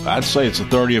 I'd say it's a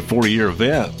 30 or 40 year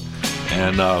event,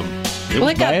 and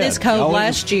it got this cold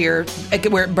last year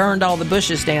where it burned all the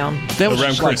bushes down. That was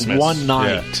around just Christmas. Like one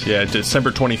night. Yeah,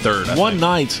 December 23rd. One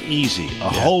night's easy. A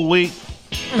whole week,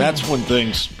 that's when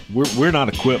things... We're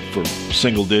not equipped for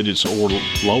single digits or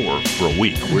lower for a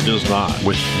week. We're just not.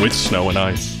 With snow and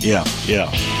ice. Yeah.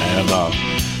 And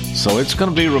So it's going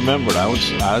to be remembered. That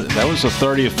was a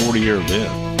 30 or 40-year event.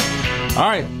 All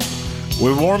right.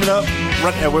 We're warming up.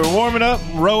 We're warming up,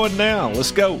 rowing now.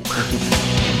 Let's go.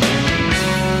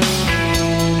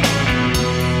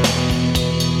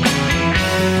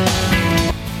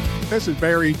 This is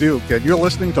Barry Duke, and you're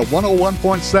listening to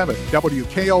 101.7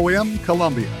 WKOM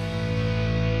Columbia.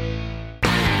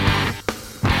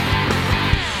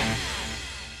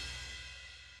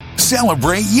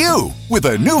 Celebrate you with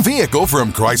a new vehicle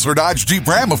from Chrysler Dodge Jeep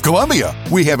Ram of Columbia.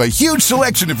 We have a huge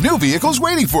selection of new vehicles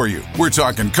waiting for you. We're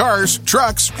talking cars,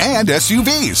 trucks, and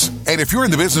SUVs. And if you're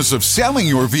in the business of selling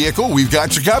your vehicle, we've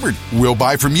got you covered. We'll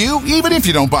buy from you even if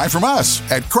you don't buy from us.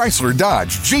 At Chrysler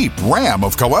Dodge Jeep Ram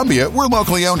of Columbia, we're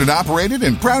locally owned and operated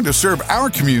and proud to serve our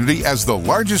community as the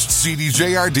largest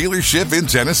CDJR dealership in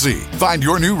Tennessee. Find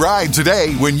your new ride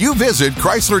today when you visit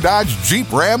Chrysler Dodge Jeep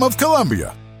Ram of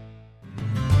Columbia.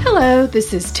 Hello,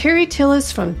 this is Terry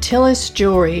Tillis from Tillis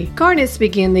Jewelry. Garnets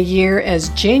begin the year as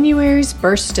January's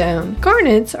birthstone.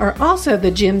 Garnets are also the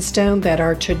gemstone that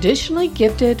are traditionally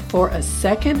gifted for a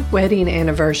second wedding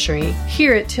anniversary.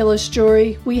 Here at Tillis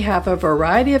Jewelry, we have a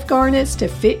variety of garnets to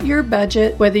fit your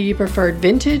budget, whether you prefer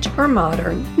vintage or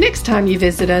modern. Next time you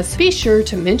visit us, be sure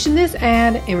to mention this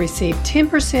ad and receive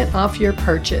 10% off your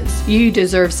purchase. You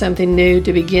deserve something new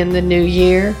to begin the new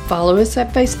year. Follow us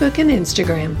at Facebook and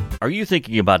Instagram. Are you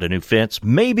thinking about a new fence?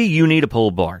 Maybe you need a pole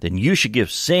barn. Then you should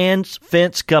give Sands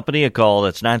Fence Company a call.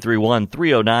 That's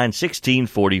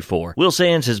 931-309-1644. Will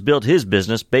Sands has built his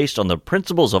business based on the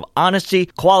principles of honesty,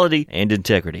 quality, and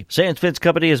integrity. Sands Fence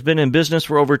Company has been in business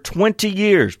for over 20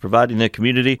 years, providing the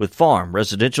community with farm,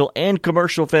 residential, and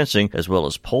commercial fencing, as well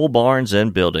as pole barns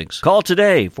and buildings. Call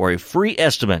today for a free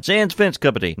estimate. Sands Fence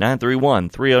Company,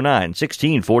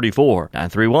 931-309-1644.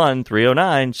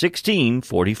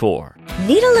 931-309-1644.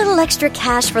 Need a little extra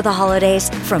cash for the holidays?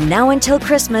 From now until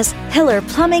Christmas, Hiller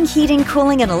Plumbing, Heating,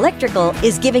 Cooling, and Electrical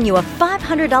is giving you a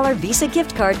 $500 Visa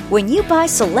gift card when you buy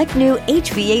select new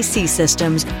HVAC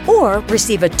systems or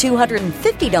receive a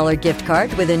 $250 gift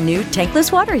card with a new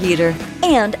tankless water heater.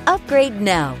 And upgrade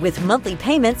now with monthly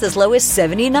payments as low as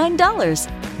 $79.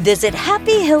 Visit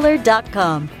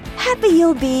happyhiller.com. Happy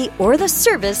you'll be, or the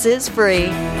service is free.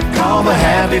 Call the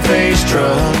Happy Face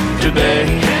Truck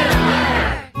today.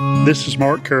 This is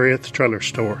Mark Curry at the Trailer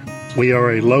Store. We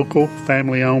are a local,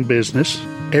 family-owned business.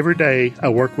 Every day, I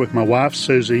work with my wife,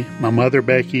 Susie, my mother,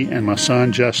 Becky, and my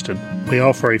son, Justin. We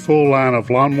offer a full line of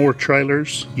lawnmower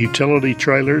trailers, utility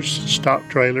trailers, stock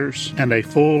trailers, and a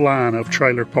full line of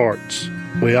trailer parts.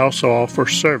 We also offer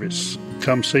service.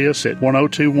 Come see us at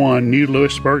 1021 New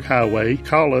Lewisburg Highway.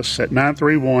 Call us at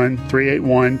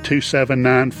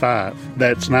 931-381-2795.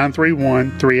 That's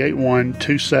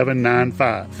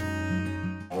 931-381-2795.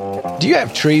 Do you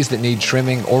have trees that need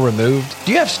trimming or removed?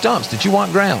 Do you have stumps that you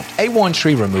want ground? A1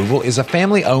 Tree Removal is a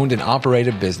family-owned and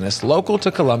operated business local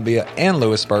to Columbia and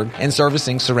Lewisburg and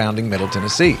servicing surrounding Middle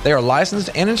Tennessee. They are licensed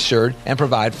and insured and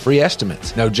provide free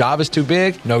estimates. No job is too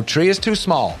big, no tree is too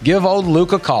small. Give old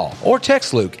Luke a call or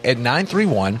text Luke at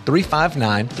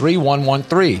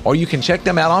 931-359-3113, or you can check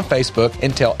them out on Facebook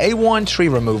and tell A1 Tree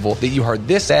Removal that you heard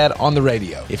this ad on the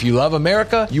radio. If you love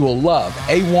America, you will love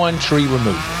A1 Tree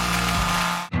Removal.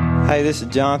 Hey, this is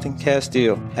Jonathan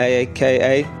Castile,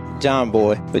 a.k.a. John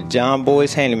Boy, with John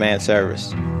Boy's Handyman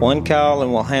Service. One call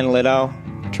and we'll handle it all.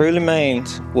 Truly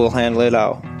means we'll handle it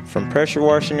all. From pressure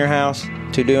washing your house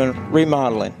to doing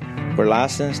remodeling. We're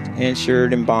licensed,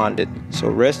 insured, and bonded. So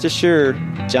rest assured,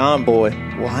 John Boy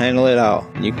will handle it all.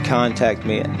 You can contact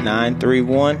me at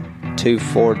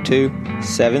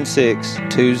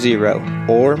 931-242-7620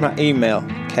 or my email,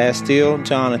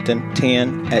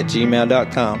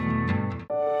 CastileJonathan10@gmail.com.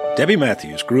 Debbie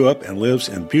Matthews grew up and lives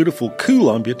in beautiful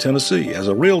Columbia, Tennessee. As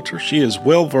a realtor, she is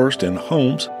well-versed in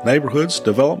homes, neighborhoods,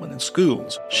 development, and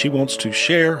schools. She wants to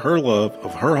share her love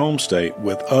of her home state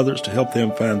with others to help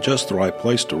them find just the right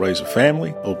place to raise a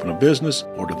family, open a business,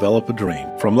 or develop a dream.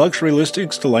 From luxury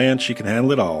listings to land, she can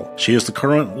handle it all. She is the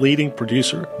current leading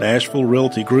producer, Nashville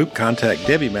Realty Group. Contact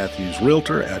Debbie Matthews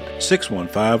Realtor at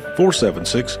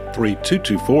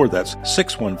 615-476-3224. That's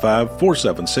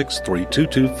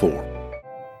 615-476-3224.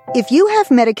 If you have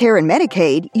Medicare and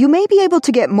Medicaid, you may be able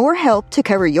to get more help to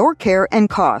cover your care and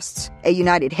costs. A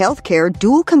United Healthcare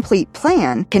Dual Complete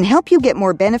Plan can help you get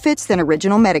more benefits than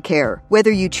original Medicare.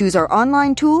 Whether you choose our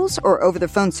online tools or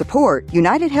over-the-phone support,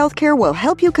 United Healthcare will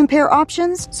help you compare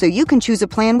options so you can choose a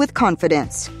plan with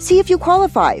confidence. See if you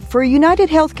qualify for a United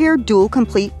Healthcare Dual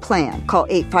Complete Plan. Call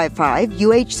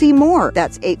 855-UHC-MORE.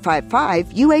 That's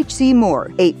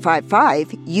 855-UHC-MORE.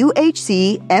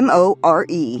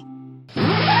 855-UHC-MORE.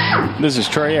 This is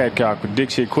Trey Adcock with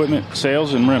Dixie Equipment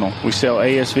Sales and Rental. We sell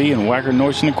ASV and Wacker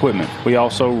Neuson equipment. We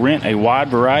also rent a wide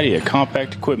variety of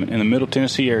compact equipment in the Middle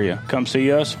Tennessee area. Come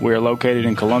see us. We are located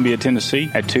in Columbia, Tennessee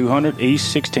at 200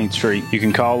 East 16th Street. You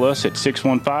can call us at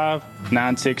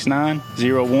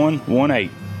 615-969-0118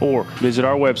 or visit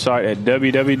our website at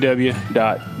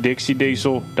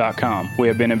www.dixiediesel.com. We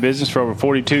have been in business for over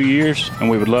 42 years,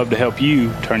 and we would love to help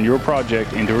you turn your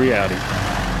project into reality.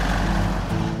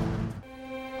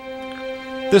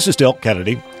 This is Del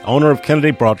Kennedy, owner of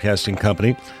Kennedy Broadcasting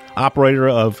Company, operator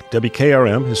of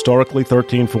WKRM, historically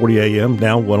 1340 AM,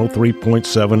 now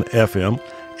 103.7 FM,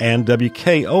 and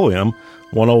WKOM,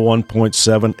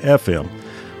 101.7 FM.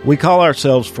 We call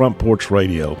ourselves Front Porch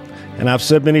Radio, and I've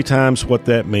said many times what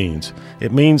that means.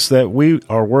 It means that we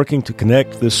are working to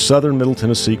connect this southern Middle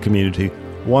Tennessee community,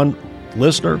 one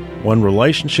listener, one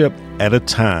relationship at a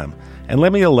time. And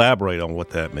let me elaborate on what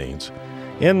that means.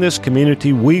 In this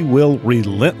community, we will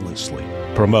relentlessly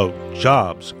promote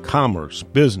jobs, commerce,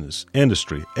 business,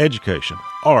 industry, education,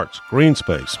 arts, green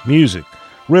space, music,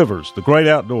 rivers, the great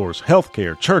outdoors,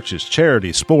 healthcare, churches,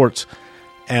 charities, sports,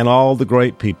 and all the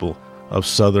great people of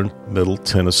southern Middle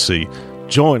Tennessee.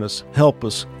 Join us, help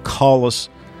us, call us.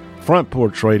 Front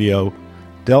Porch Radio,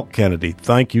 Del Kennedy,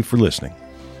 thank you for listening.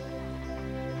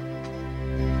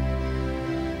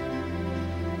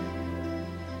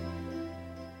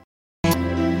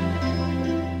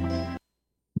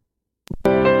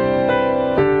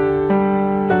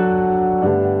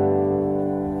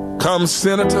 Come,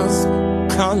 senators,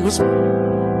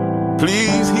 congressmen,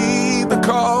 please heed the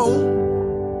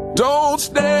call. Don't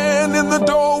stand in the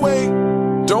doorway,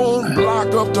 don't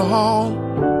block up the hall.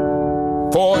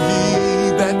 For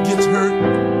he that gets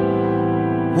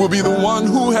hurt will be the one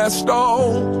who has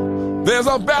stalled. There's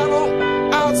a battle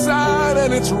outside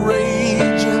and it's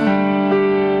raging.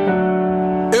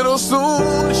 It'll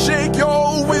soon shake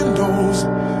your windows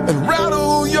and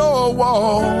rattle your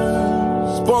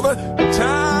walls. For the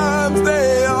times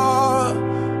they are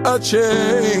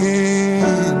a-changing.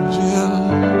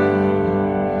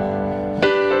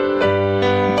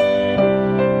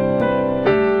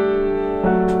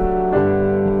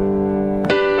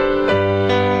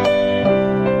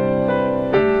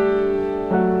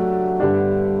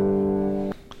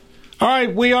 All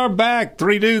right, we are back.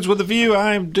 Three Dudes with a View.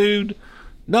 I am dude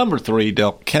number 3,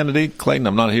 Del Kennedy. Clayton,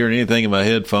 I'm not hearing anything in my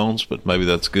headphones, but maybe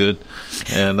that's good.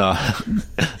 And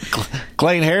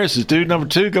Clayton Harris is dude number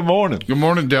 2. Good morning. Good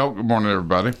morning, Del. Good morning,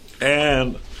 everybody.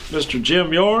 And Mr.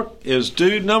 Jim York is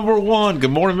dude number 1.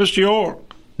 Good morning, Mr. York.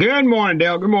 Good morning,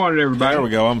 Del. Good morning, everybody. There we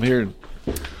go. I'm hearing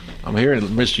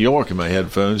Mr. York in my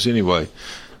headphones anyway.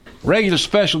 Regular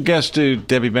special guest dude,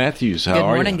 Debbie Matthews. How are you?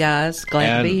 Good morning, guys.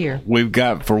 Glad to be here. We've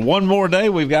got, for one more day,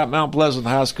 we've got Mount Pleasant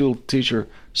High School teacher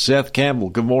Seth Campbell.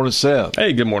 Good morning, Seth.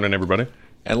 Hey, good morning, everybody.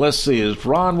 And let's see, is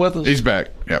Ron with us? He's back.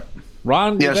 Yep.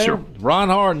 Ron, yes, sir. Ron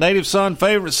Hart, native son,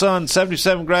 favorite son,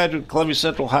 77 graduate, Columbia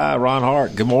Central High. Ron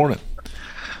Hart, good morning.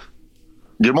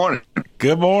 Good morning.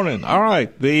 Good morning. All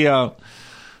right, the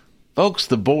folks,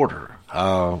 the border.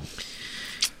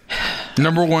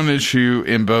 Number one issue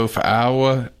in both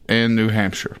Iowa and New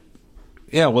Hampshire.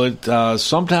 Yeah, well,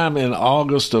 sometime in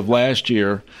August of last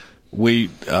year,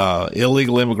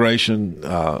 illegal immigration.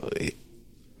 There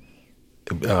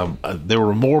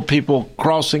were more people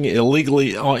crossing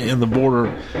illegally in the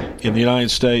border in the United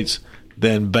States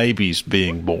than babies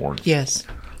being born. Yes.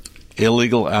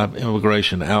 Illegal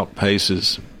immigration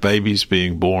outpaces babies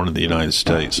being born in the United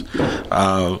States.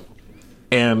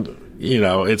 And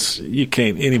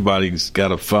anybody's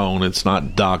got a phone. It's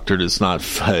not doctored. It's not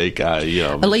fake.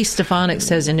 Elise Stefanik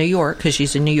says in New York, because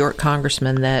she's a New York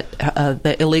congressman, that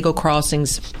the illegal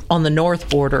crossings on the north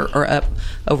border are up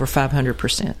over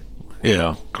 500%. Yeah,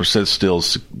 of course, that's still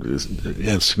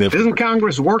significant. Isn't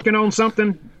Congress working on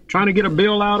something, trying to get a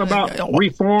bill out about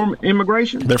reform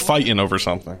immigration? They're fighting over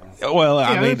something. Well,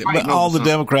 but all the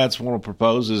Democrats want to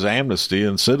propose is amnesty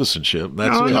and citizenship.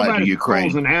 That's nobody's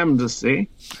proposing amnesty.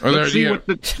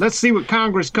 Let's see what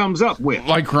Congress comes up with.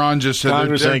 Like Ron just said,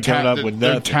 Congress ain't coming up with nothing.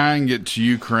 They're tying it to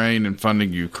Ukraine and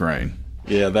funding Ukraine.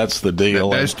 Yeah, that's the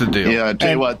deal. That's the deal. Yeah, I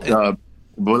tell you what,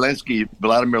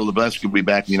 Vladimir Zelensky will be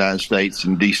back in the United States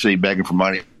in D.C. begging for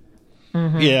money.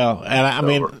 Mm-hmm. Yeah,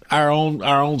 and our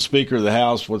own Speaker of the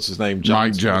House, what's his name?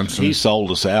 Mike Johnson. He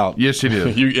sold us out. Yes, he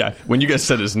did. When you guys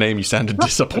said his name, you sounded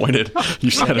disappointed.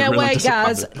 You sounded really disappointed.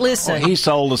 Guys, listen. He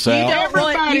sold us out.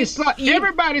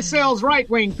 Everybody sells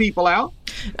right-wing people out.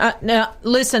 Now,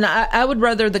 listen, I would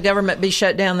rather the government be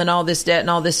shut down than all this debt and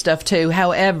all this stuff, too.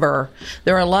 However,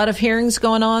 there are a lot of hearings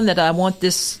going on that I want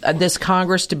this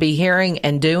Congress to be hearing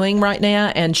and doing right now,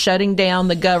 and shutting down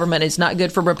the government is not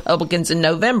good for Republicans in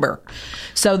November.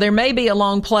 So there may be a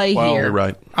long play here. You're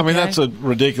right. I mean, that's a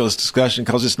ridiculous discussion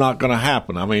because it's not going to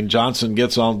happen. I mean, Johnson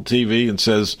gets on TV and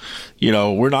says,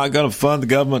 we're not going to fund the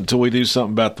government until we do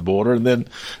something about the border.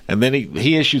 And then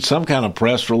he issued some kind of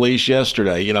press release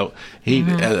yesterday.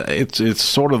 It's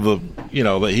sort of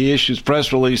that he issues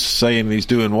press release saying he's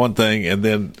doing one thing and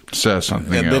then says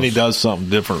something else. Then he does something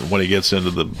different when he gets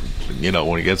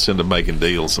into making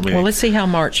deals. I mean, well, let's see how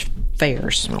March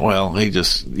fares. Well, he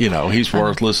just, he's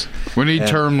worthless. We need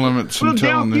term limits. Well,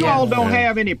 you all don't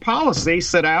have any policies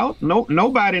set out.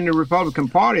 Nobody in the Republican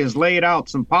Party has laid out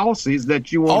some policies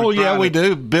that you want. Oh, yeah, we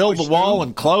do. Build the wall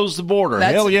and close the border.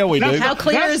 Hell yeah, we do. How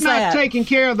clear is that? That's not taking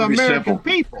care of the American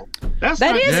people. That is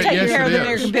taking care of the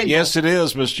American people. Yes, it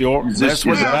is, Mr. York. That's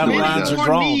where the battle lines are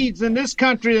drawn. Needs in this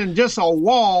country than just a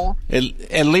wall.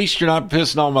 At least you're not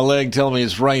pissing on my leg telling me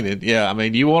it's raining. Yeah, I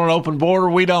mean, you want an open border?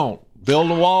 We don't.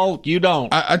 Build a wall? You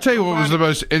don't. I tell you what was the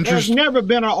most interesting. There's never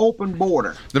been an open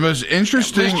border. The most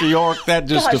interesting. Mr. York, that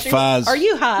just defies. Are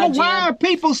you high, Well, why are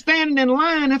people standing in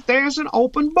line if there's an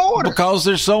open border? Because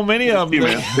there's so many of them.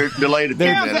 They're delayed.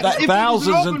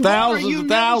 Thousands and thousands and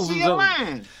thousands of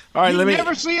them. All right, you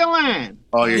never see a line.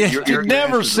 Oh, you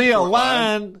never see a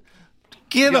line.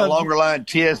 Get a longer line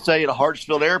TSA at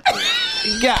Hartsfield Airport.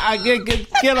 Get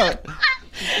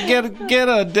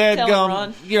a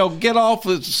dadgum, get off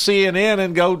of CNN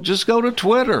and go to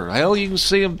Twitter. Hell, you can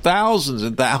see them thousands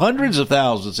and hundreds of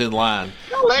thousands in line.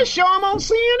 Well, let's show them on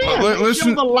CNN. Let's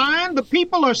show the line. The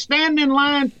people are standing in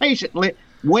line patiently,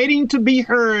 waiting to be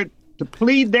heard to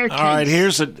plead their case. All right,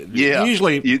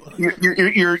 usually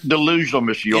you're delusional,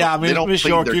 Mr. York. Yeah, I mean, they don't Ms. plead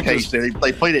York, their case.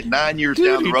 They plead it 9 years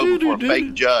down the road before a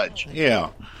fake judge. Yeah.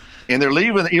 And they're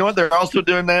leaving. You know what they're also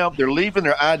doing now? They're leaving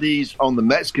their IDs on the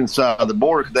Mexican side of the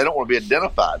border because they don't want to be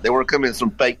identified. They want to come in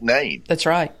some fake name. That's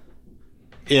right.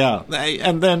 Yeah,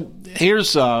 and then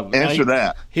here's answer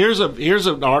that. Here's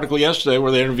an article yesterday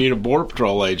where they interviewed a Border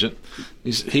Patrol agent.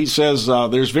 He says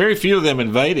there's very few of them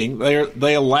invading.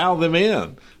 They allow them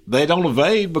in. They don't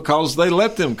evade because they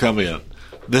let them come in.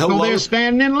 They're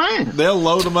standing in line. They'll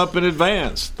load them up in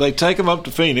advance. They take them up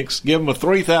to Phoenix, give them a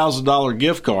 $3,000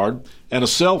 gift card and a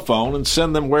cell phone, and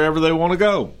send them wherever they want to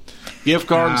go. Gift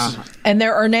cards. And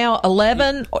there are now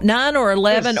 9 or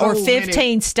 11 or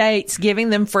 15 states giving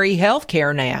them free health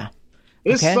care now.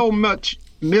 There's so much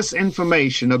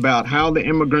misinformation about how the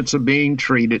immigrants are being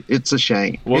treated. It's a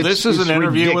shame. Well, this is an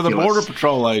interview with a Border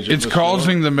Patrol agent. It's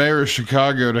causing the mayor of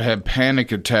Chicago to have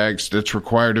panic attacks that's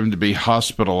required him to be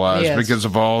hospitalized because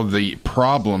of all the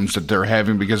problems that they're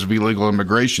having because of illegal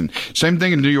immigration. Same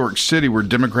thing in New York City, where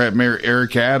Democrat Mayor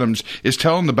Eric Adams is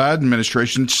telling the Biden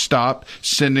administration, stop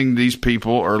sending these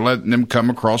people or letting them come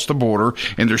across the border,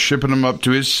 and they're shipping them up to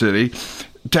his city.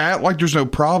 To act like there's no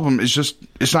problem is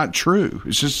it's not true.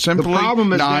 It's just simply the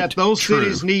problem is not that those true.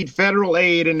 Cities need federal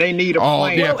aid and they need a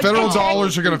plan. Yeah, federal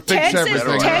dollars are going to fix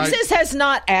everything. Texas has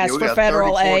not asked for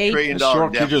federal aid.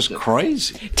 You're just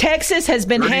crazy. Texas has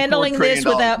been handling this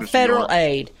without federal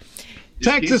aid.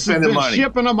 Texas has been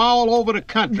shipping them all over the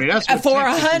country. That's what for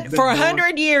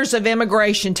 100 years of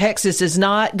immigration, Texas has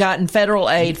not gotten federal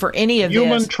aid for any of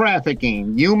human this.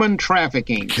 Trafficking,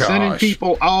 Gosh. sending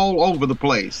people all over the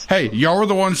place. Hey, y'all are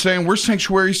the ones saying we're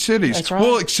sanctuary cities. That's right.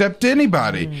 We'll accept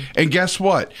anybody. And guess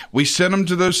what? We sent them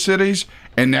to those cities,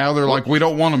 and now they're like, we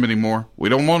don't want them anymore. We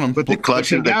don't want them. But they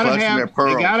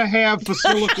gotta have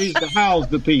facilities to house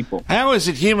the people. How is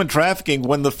it human trafficking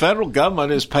when the federal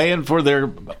government is paying for their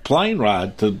plane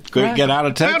ride to get out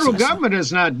of Texas? The federal government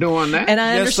is not doing that. And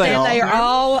I understand they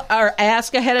all are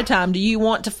asked ahead of time, do you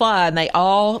want to fly? And they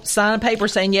all sign a paper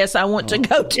saying, yes, I want to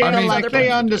go to like they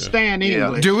understand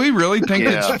English. Do we really think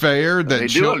it's fair that they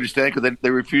do understand because they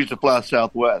refuse to fly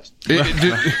Southwest?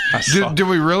 Do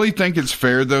we really think it's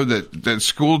fair, though, that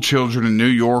school children in New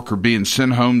York are being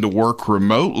sent home to work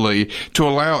remotely to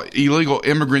allow illegal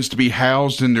immigrants to be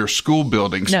housed in their school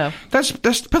buildings? No. That's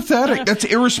pathetic. That's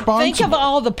irresponsible. Think of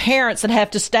all the parents that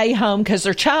have to stay home because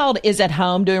their child is at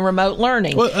home doing remote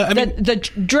learning. Well, I mean, the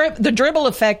dribble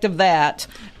effect of that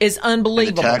is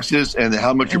unbelievable. And the taxes and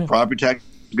how much your property taxes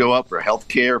go up for health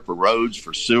care, for roads,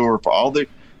 for sewer, for all the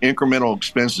incremental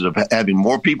expenses of having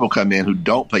more people come in who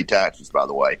don't pay taxes, by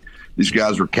the way. These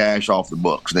guys were cash off the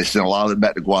books. They sent a lot of it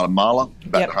back to Guatemala,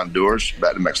 back to Honduras,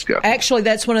 back to Mexico. Actually,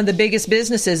 that's one of the biggest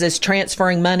businesses is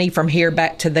transferring money from here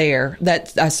back to there.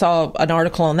 That I saw an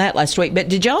article on that last week. But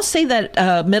did y'all see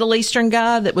that Middle Eastern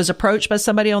guy that was approached by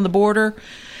somebody on the border?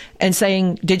 and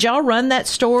saying, did y'all run that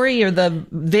story or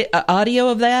the audio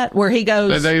of that where he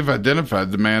goes? They've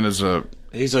identified the man as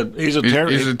He's a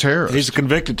terrorist. He's a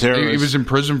convicted terrorist. He was in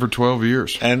prison for 12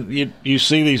 years. And you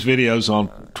see these videos on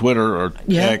Twitter or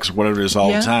X or whatever it is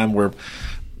all the time where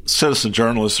citizen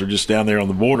journalists are just down there on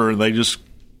the border and they just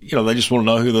want to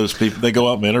know who those people. They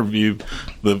go up and interview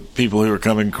the people who are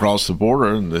coming across the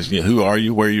border, and who are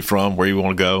you, where are you from, where you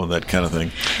want to go, and that kind of thing.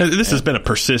 This has been a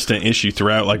persistent issue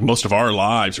throughout, like most of our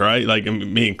lives, right? Like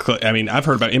I've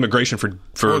heard about immigration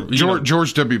for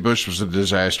George W. Bush was a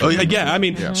disaster. Why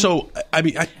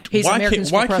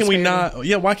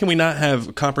can we not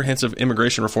have comprehensive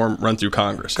immigration reform run through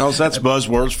Congress? Because that's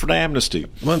buzzwords for amnesty.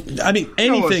 Well,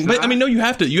 anything, no, you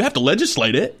have to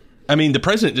legislate it. I mean, the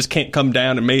president just can't come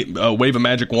down and wave a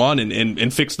magic wand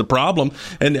and fix the problem.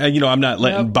 And, I'm not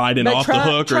letting Biden off the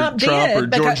hook or Trump or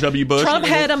George W. Bush. Trump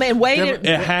had them and waited.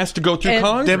 It has to go through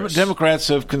Congress. Democrats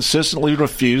have consistently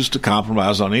refused to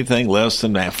compromise on anything less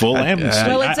than that full amnesty.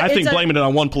 I think blaming it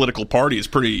on one political party is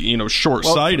pretty,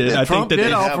 short-sighted. I think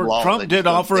Trump did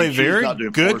offer a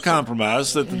very good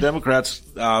compromise that the Democrats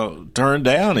turned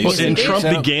down.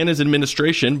 Trump began his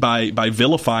administration by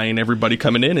vilifying everybody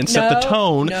coming in and set the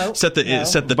tone. Set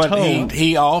the tone.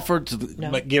 He offered to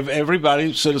give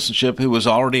everybody citizenship who was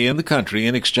already in the country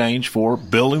in exchange for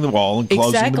building the wall and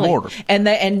closing the border. And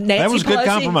Nancy that was a good Pelosi,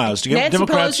 compromise.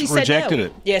 Democrats rejected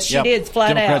it. Yes, she did,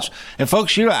 flat out. And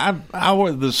folks,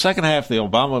 the second half of the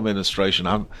Obama administration,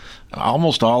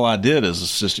 almost all I did as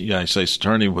assistant United States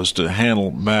attorney was to handle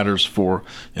matters for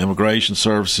immigration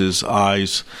services,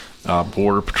 ICE,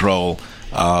 Border Patrol,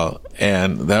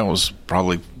 and that was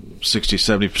probably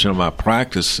 60-70% of my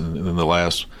practice in the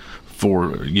last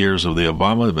 4 years of the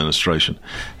Obama administration.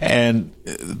 And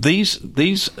these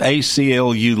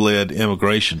ACLU-led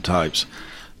immigration types,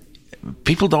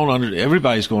 people don't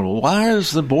everybody's going, well, why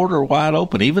is the border wide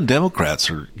open? Even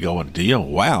Democrats are going,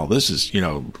 wow, this is,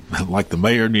 like the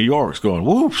mayor of New York's going,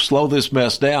 whoop, slow this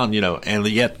mess down, and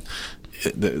yet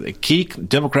the key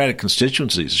Democratic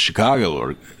constituencies, Chicago,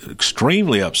 are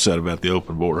extremely upset about the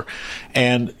open border.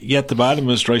 And yet the Biden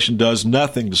administration does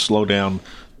nothing to slow down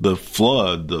the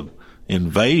flood, the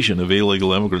invasion of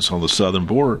illegal immigrants on the southern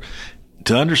border.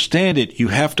 To understand it, you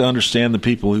have to understand the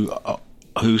people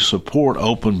who support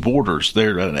open borders.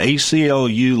 They're an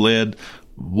ACLU-led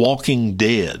Walking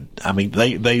Dead. I mean,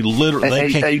 they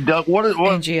literally. Hey, Doug, what is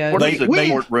the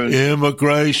courtroom?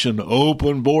 Immigration,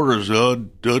 open borders.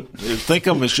 Think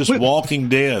of them as just Walking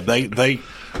Dead.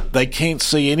 They can't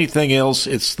see anything else.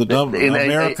 It's the dumb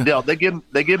America. They give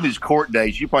them these court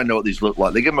dates. You probably know what these look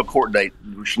like. They give them a court date,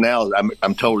 which now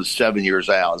I'm told is 7 years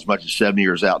out, as much as 7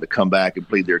 years out to come back and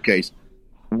plead their case.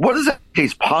 What does that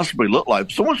case possibly look like?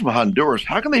 Someone's from Honduras.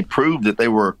 How can they prove that there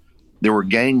were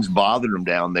gangs bothering them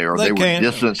down there, or they were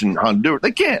dissidents in Honduras?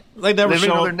 They can't. They never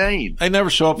show know their name. They never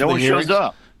show up. No one shows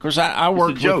up. Of course, I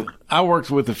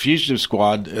worked with the fugitive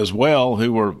squad as well,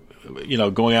 who were,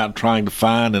 going out and trying to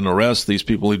find and arrest these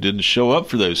people who didn't show up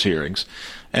for those hearings.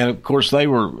 And of course, they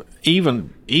were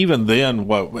even then,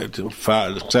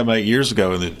 5, 7, 8 years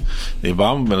ago in the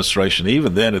Obama administration.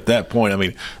 Even then, at that point, I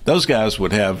mean, those guys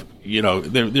would have,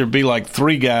 there'd be like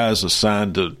 3 guys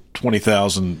assigned to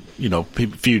 20,000,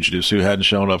 fugitives who hadn't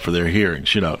shown up for their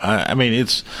hearings. I mean,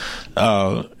 it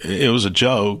was a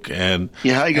joke. And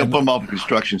how you gonna put them off a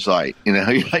construction site?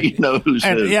 Who's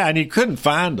who? Yeah, and you couldn't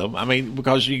find them. I mean,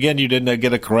 because again, you didn't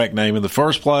get a correct name in the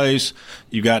first place.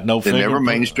 You got no. They never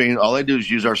mainstream. All they do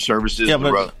is use our services, the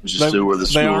roads, the sewer, the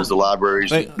schools, the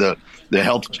libraries, the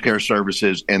health care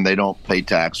services, and they don't pay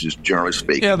taxes, generally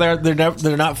speaking. Yeah, they're not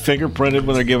fingerprinted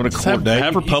when they're given a court date.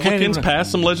 Have Republicans pass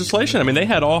some legislation? I mean, they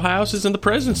had all houses in the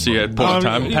presidency at point in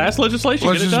time. Pass legislation.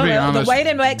 Let's just be honest. The way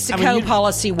to Mexico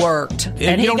policy worked,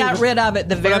 and he got rid of it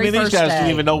the very first day. These guys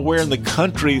didn't even know where in the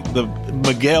country the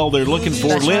Miguel they're looking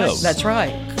for lives. That's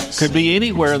right. Could be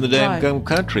anywhere in the damn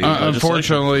country.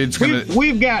 Unfortunately,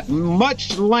 we've got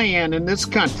much land in this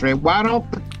country. Why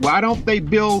don't they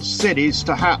build cities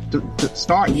to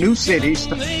start new cities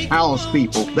to house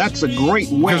people? That's a great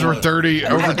way. Because we're over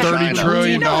 $30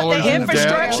 trillion the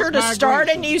infrastructure to start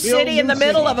a new city in the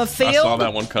middle of a field. I saw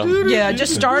that one come. Yeah,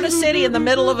 just start a city in the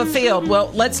middle of a field.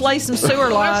 Well, let's lay some sewer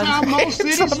lines. That's how most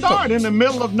cities start, in the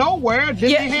middle of nowhere.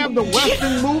 Didn't they have the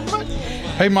Western movement?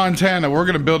 Hey, Montana, we're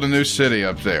going to build a new city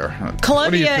up there.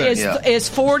 Columbia is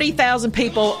 40,000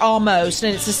 people almost,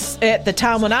 and it's at the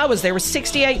time when I was there was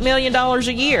 $68 million a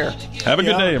year. Have a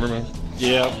good day, everyone.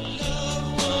 Yeah.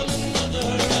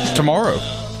 Tomorrow.